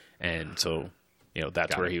somewhere, and so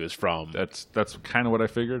that's where he was from. That's kind of what I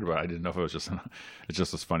figured, but I didn't know if it was just. It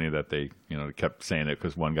just was funny that they kept saying it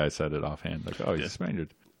because one guy said it offhand, like, "Oh, he's a Spaniard."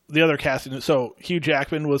 The other casting, so Hugh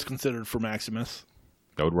Jackman was considered for Maximus.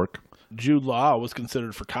 That would work. Jude Law was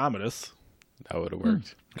considered for Commodus. That would have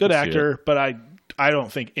worked. Good Could see actor, but I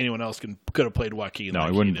don't think anyone else could have played Joaquin. No,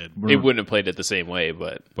 like he wouldn't. did. He wouldn't have played it the same way,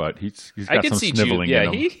 but But he's I got can some see sniveling Jude. Yeah,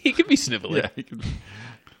 in him. he could be sniveling. Yeah, he could.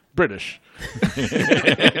 British.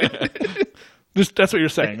 That's what you're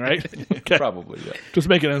saying, right? Okay. Probably, yeah. Just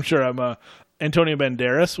making. I'm sure. Antonio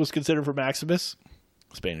Banderas was considered for Maximus,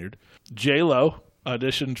 Spaniard. J Lo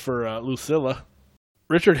auditioned for Lucilla.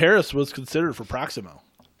 Richard Harris was considered for Proximo.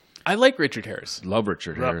 I like Richard Harris. Love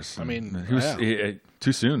Richard Rough. Harris. I mean, he was yeah.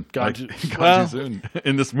 too soon. Gone Like, too- gone well- too soon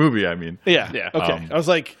in this movie. I mean, Yeah. Okay. I was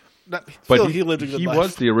like, but still, he lived a good he life.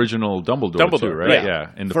 was the original Dumbledore too, right?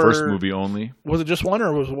 yeah. In the For- first movie only. Was it just one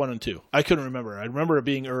or was it 1 and 2? I couldn't remember. I remember it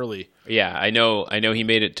being early. Yeah, I know he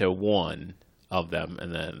made it to one of them,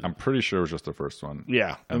 and then I'm pretty sure it was just the first one.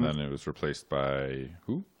 Yeah. And then it was replaced by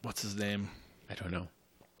who? What's his name? I don't know.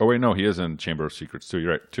 Oh wait, no, he is in Chamber of Secrets too.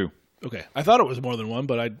 You're right, 2. Okay. I thought it was more than one,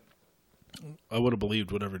 but I would have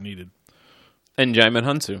believed whatever needed. And Jaimin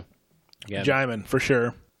Hunsu. Yeah, Jaimin, for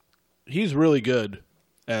sure. He's really good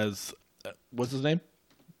as, what's his name?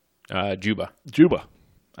 Juba. Juba.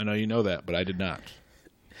 I know you know that, but I did not.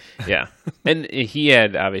 Yeah, and he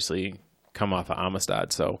had obviously come off of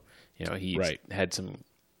Amistad, so he Right. had some,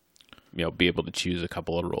 be able to choose a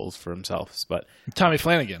couple of roles for himself. But Tommy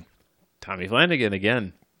Flanagan. Tommy Flanagan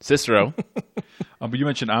again, Cicero. But you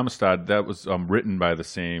mentioned Amistad. That was written by the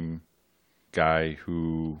same guy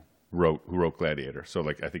who wrote Gladiator. So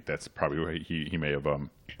like I think that's probably where he may have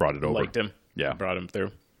brought it over. Liked him. Yeah. Brought him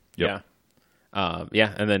through. Yep.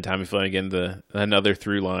 Yeah. And then Tommy Flanagan, another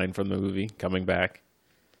through line from the movie coming back.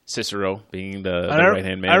 Cicero being the right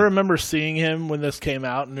hand man. I remember seeing him when this came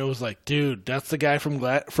out, and it was like, dude, that's the guy from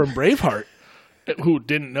Braveheart, who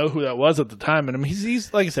didn't know who that was at the time. And I mean,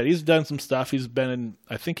 he's like I said, he's done some stuff. He's been in,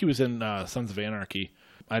 I think he was in Sons of Anarchy.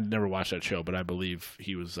 I'd never watched that show, but I believe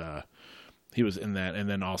he was in that. And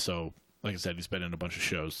then also, like I said, he's been in a bunch of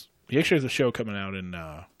shows. He actually has a show coming out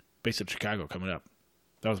based in Chicago coming up.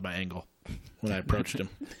 That was my angle when I approached him.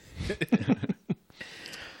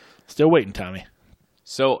 Still waiting, Tommy.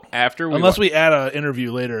 So after we Unless we add an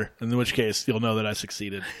interview later, in which case you'll know that I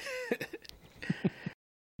succeeded.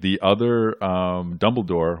 The other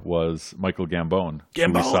Dumbledore was Michael Gambon.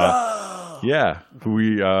 Who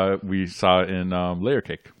we saw in Layer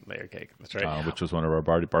Cake. Layer Cake, that's right. Which was one of our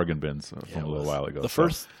bargain bins from a little while ago.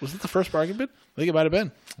 Was it the first bargain bin? I think it might have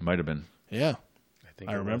been. It might have been. Yeah, think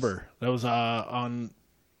I it remember. That was on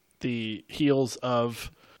the heels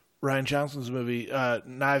of Ryan Johnson's movie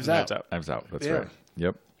Knives Out. Knives Out. That's Yeah. right.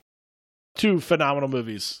 Yep. 2 phenomenal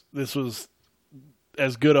movies. This was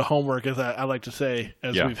as good a homework as I like to say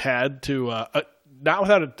as Yeah. we've had to not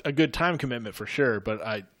without a good time commitment for sure, but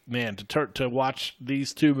to watch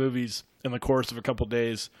these 2 movies in the course of a couple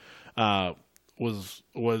days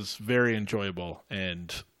was very enjoyable,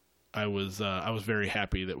 and I was very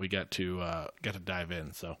happy that we got to dive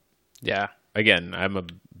in. So Yeah. Again, I'm a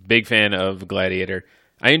big fan of Gladiator.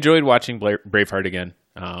 I enjoyed watching Braveheart again.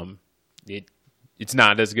 It's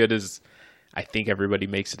not as good as I think everybody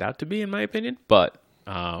makes it out to be, in my opinion, but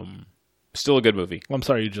still a good movie. I'm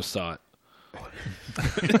sorry you just saw it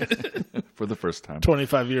For the first time.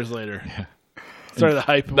 25 years later. Sorry, the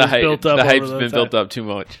hype was The built up. the over hype's the been time. built up too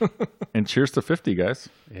much. And cheers to 50, guys.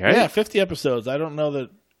 Right? Yeah, 50 episodes. I don't know that.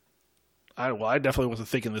 I definitely wasn't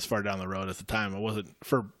thinking this far down the road at the time. I wasn't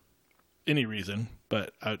for any reason,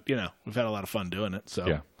 but we've had a lot of fun doing it. So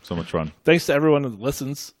Yeah, so much fun. thanks to everyone that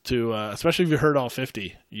listens to, especially if you heard all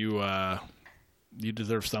 50. You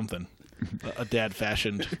deserve something. A dad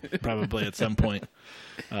fashioned probably at some point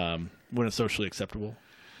when it's socially acceptable.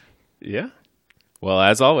 Yeah. Well,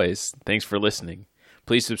 as always, thanks for listening.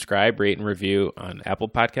 Please subscribe, rate, and review on Apple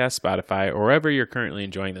Podcasts, Spotify, or wherever you're currently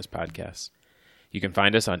enjoying this podcast. You can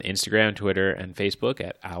find us on Instagram, Twitter, and Facebook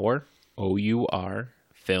at our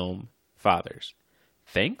Film Fathers.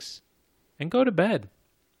 Thanks, and go to bed.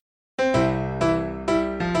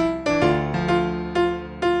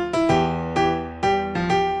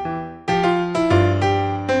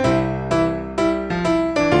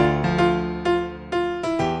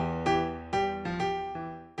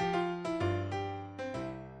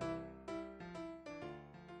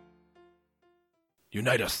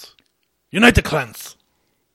 Unite us. Unite the clans.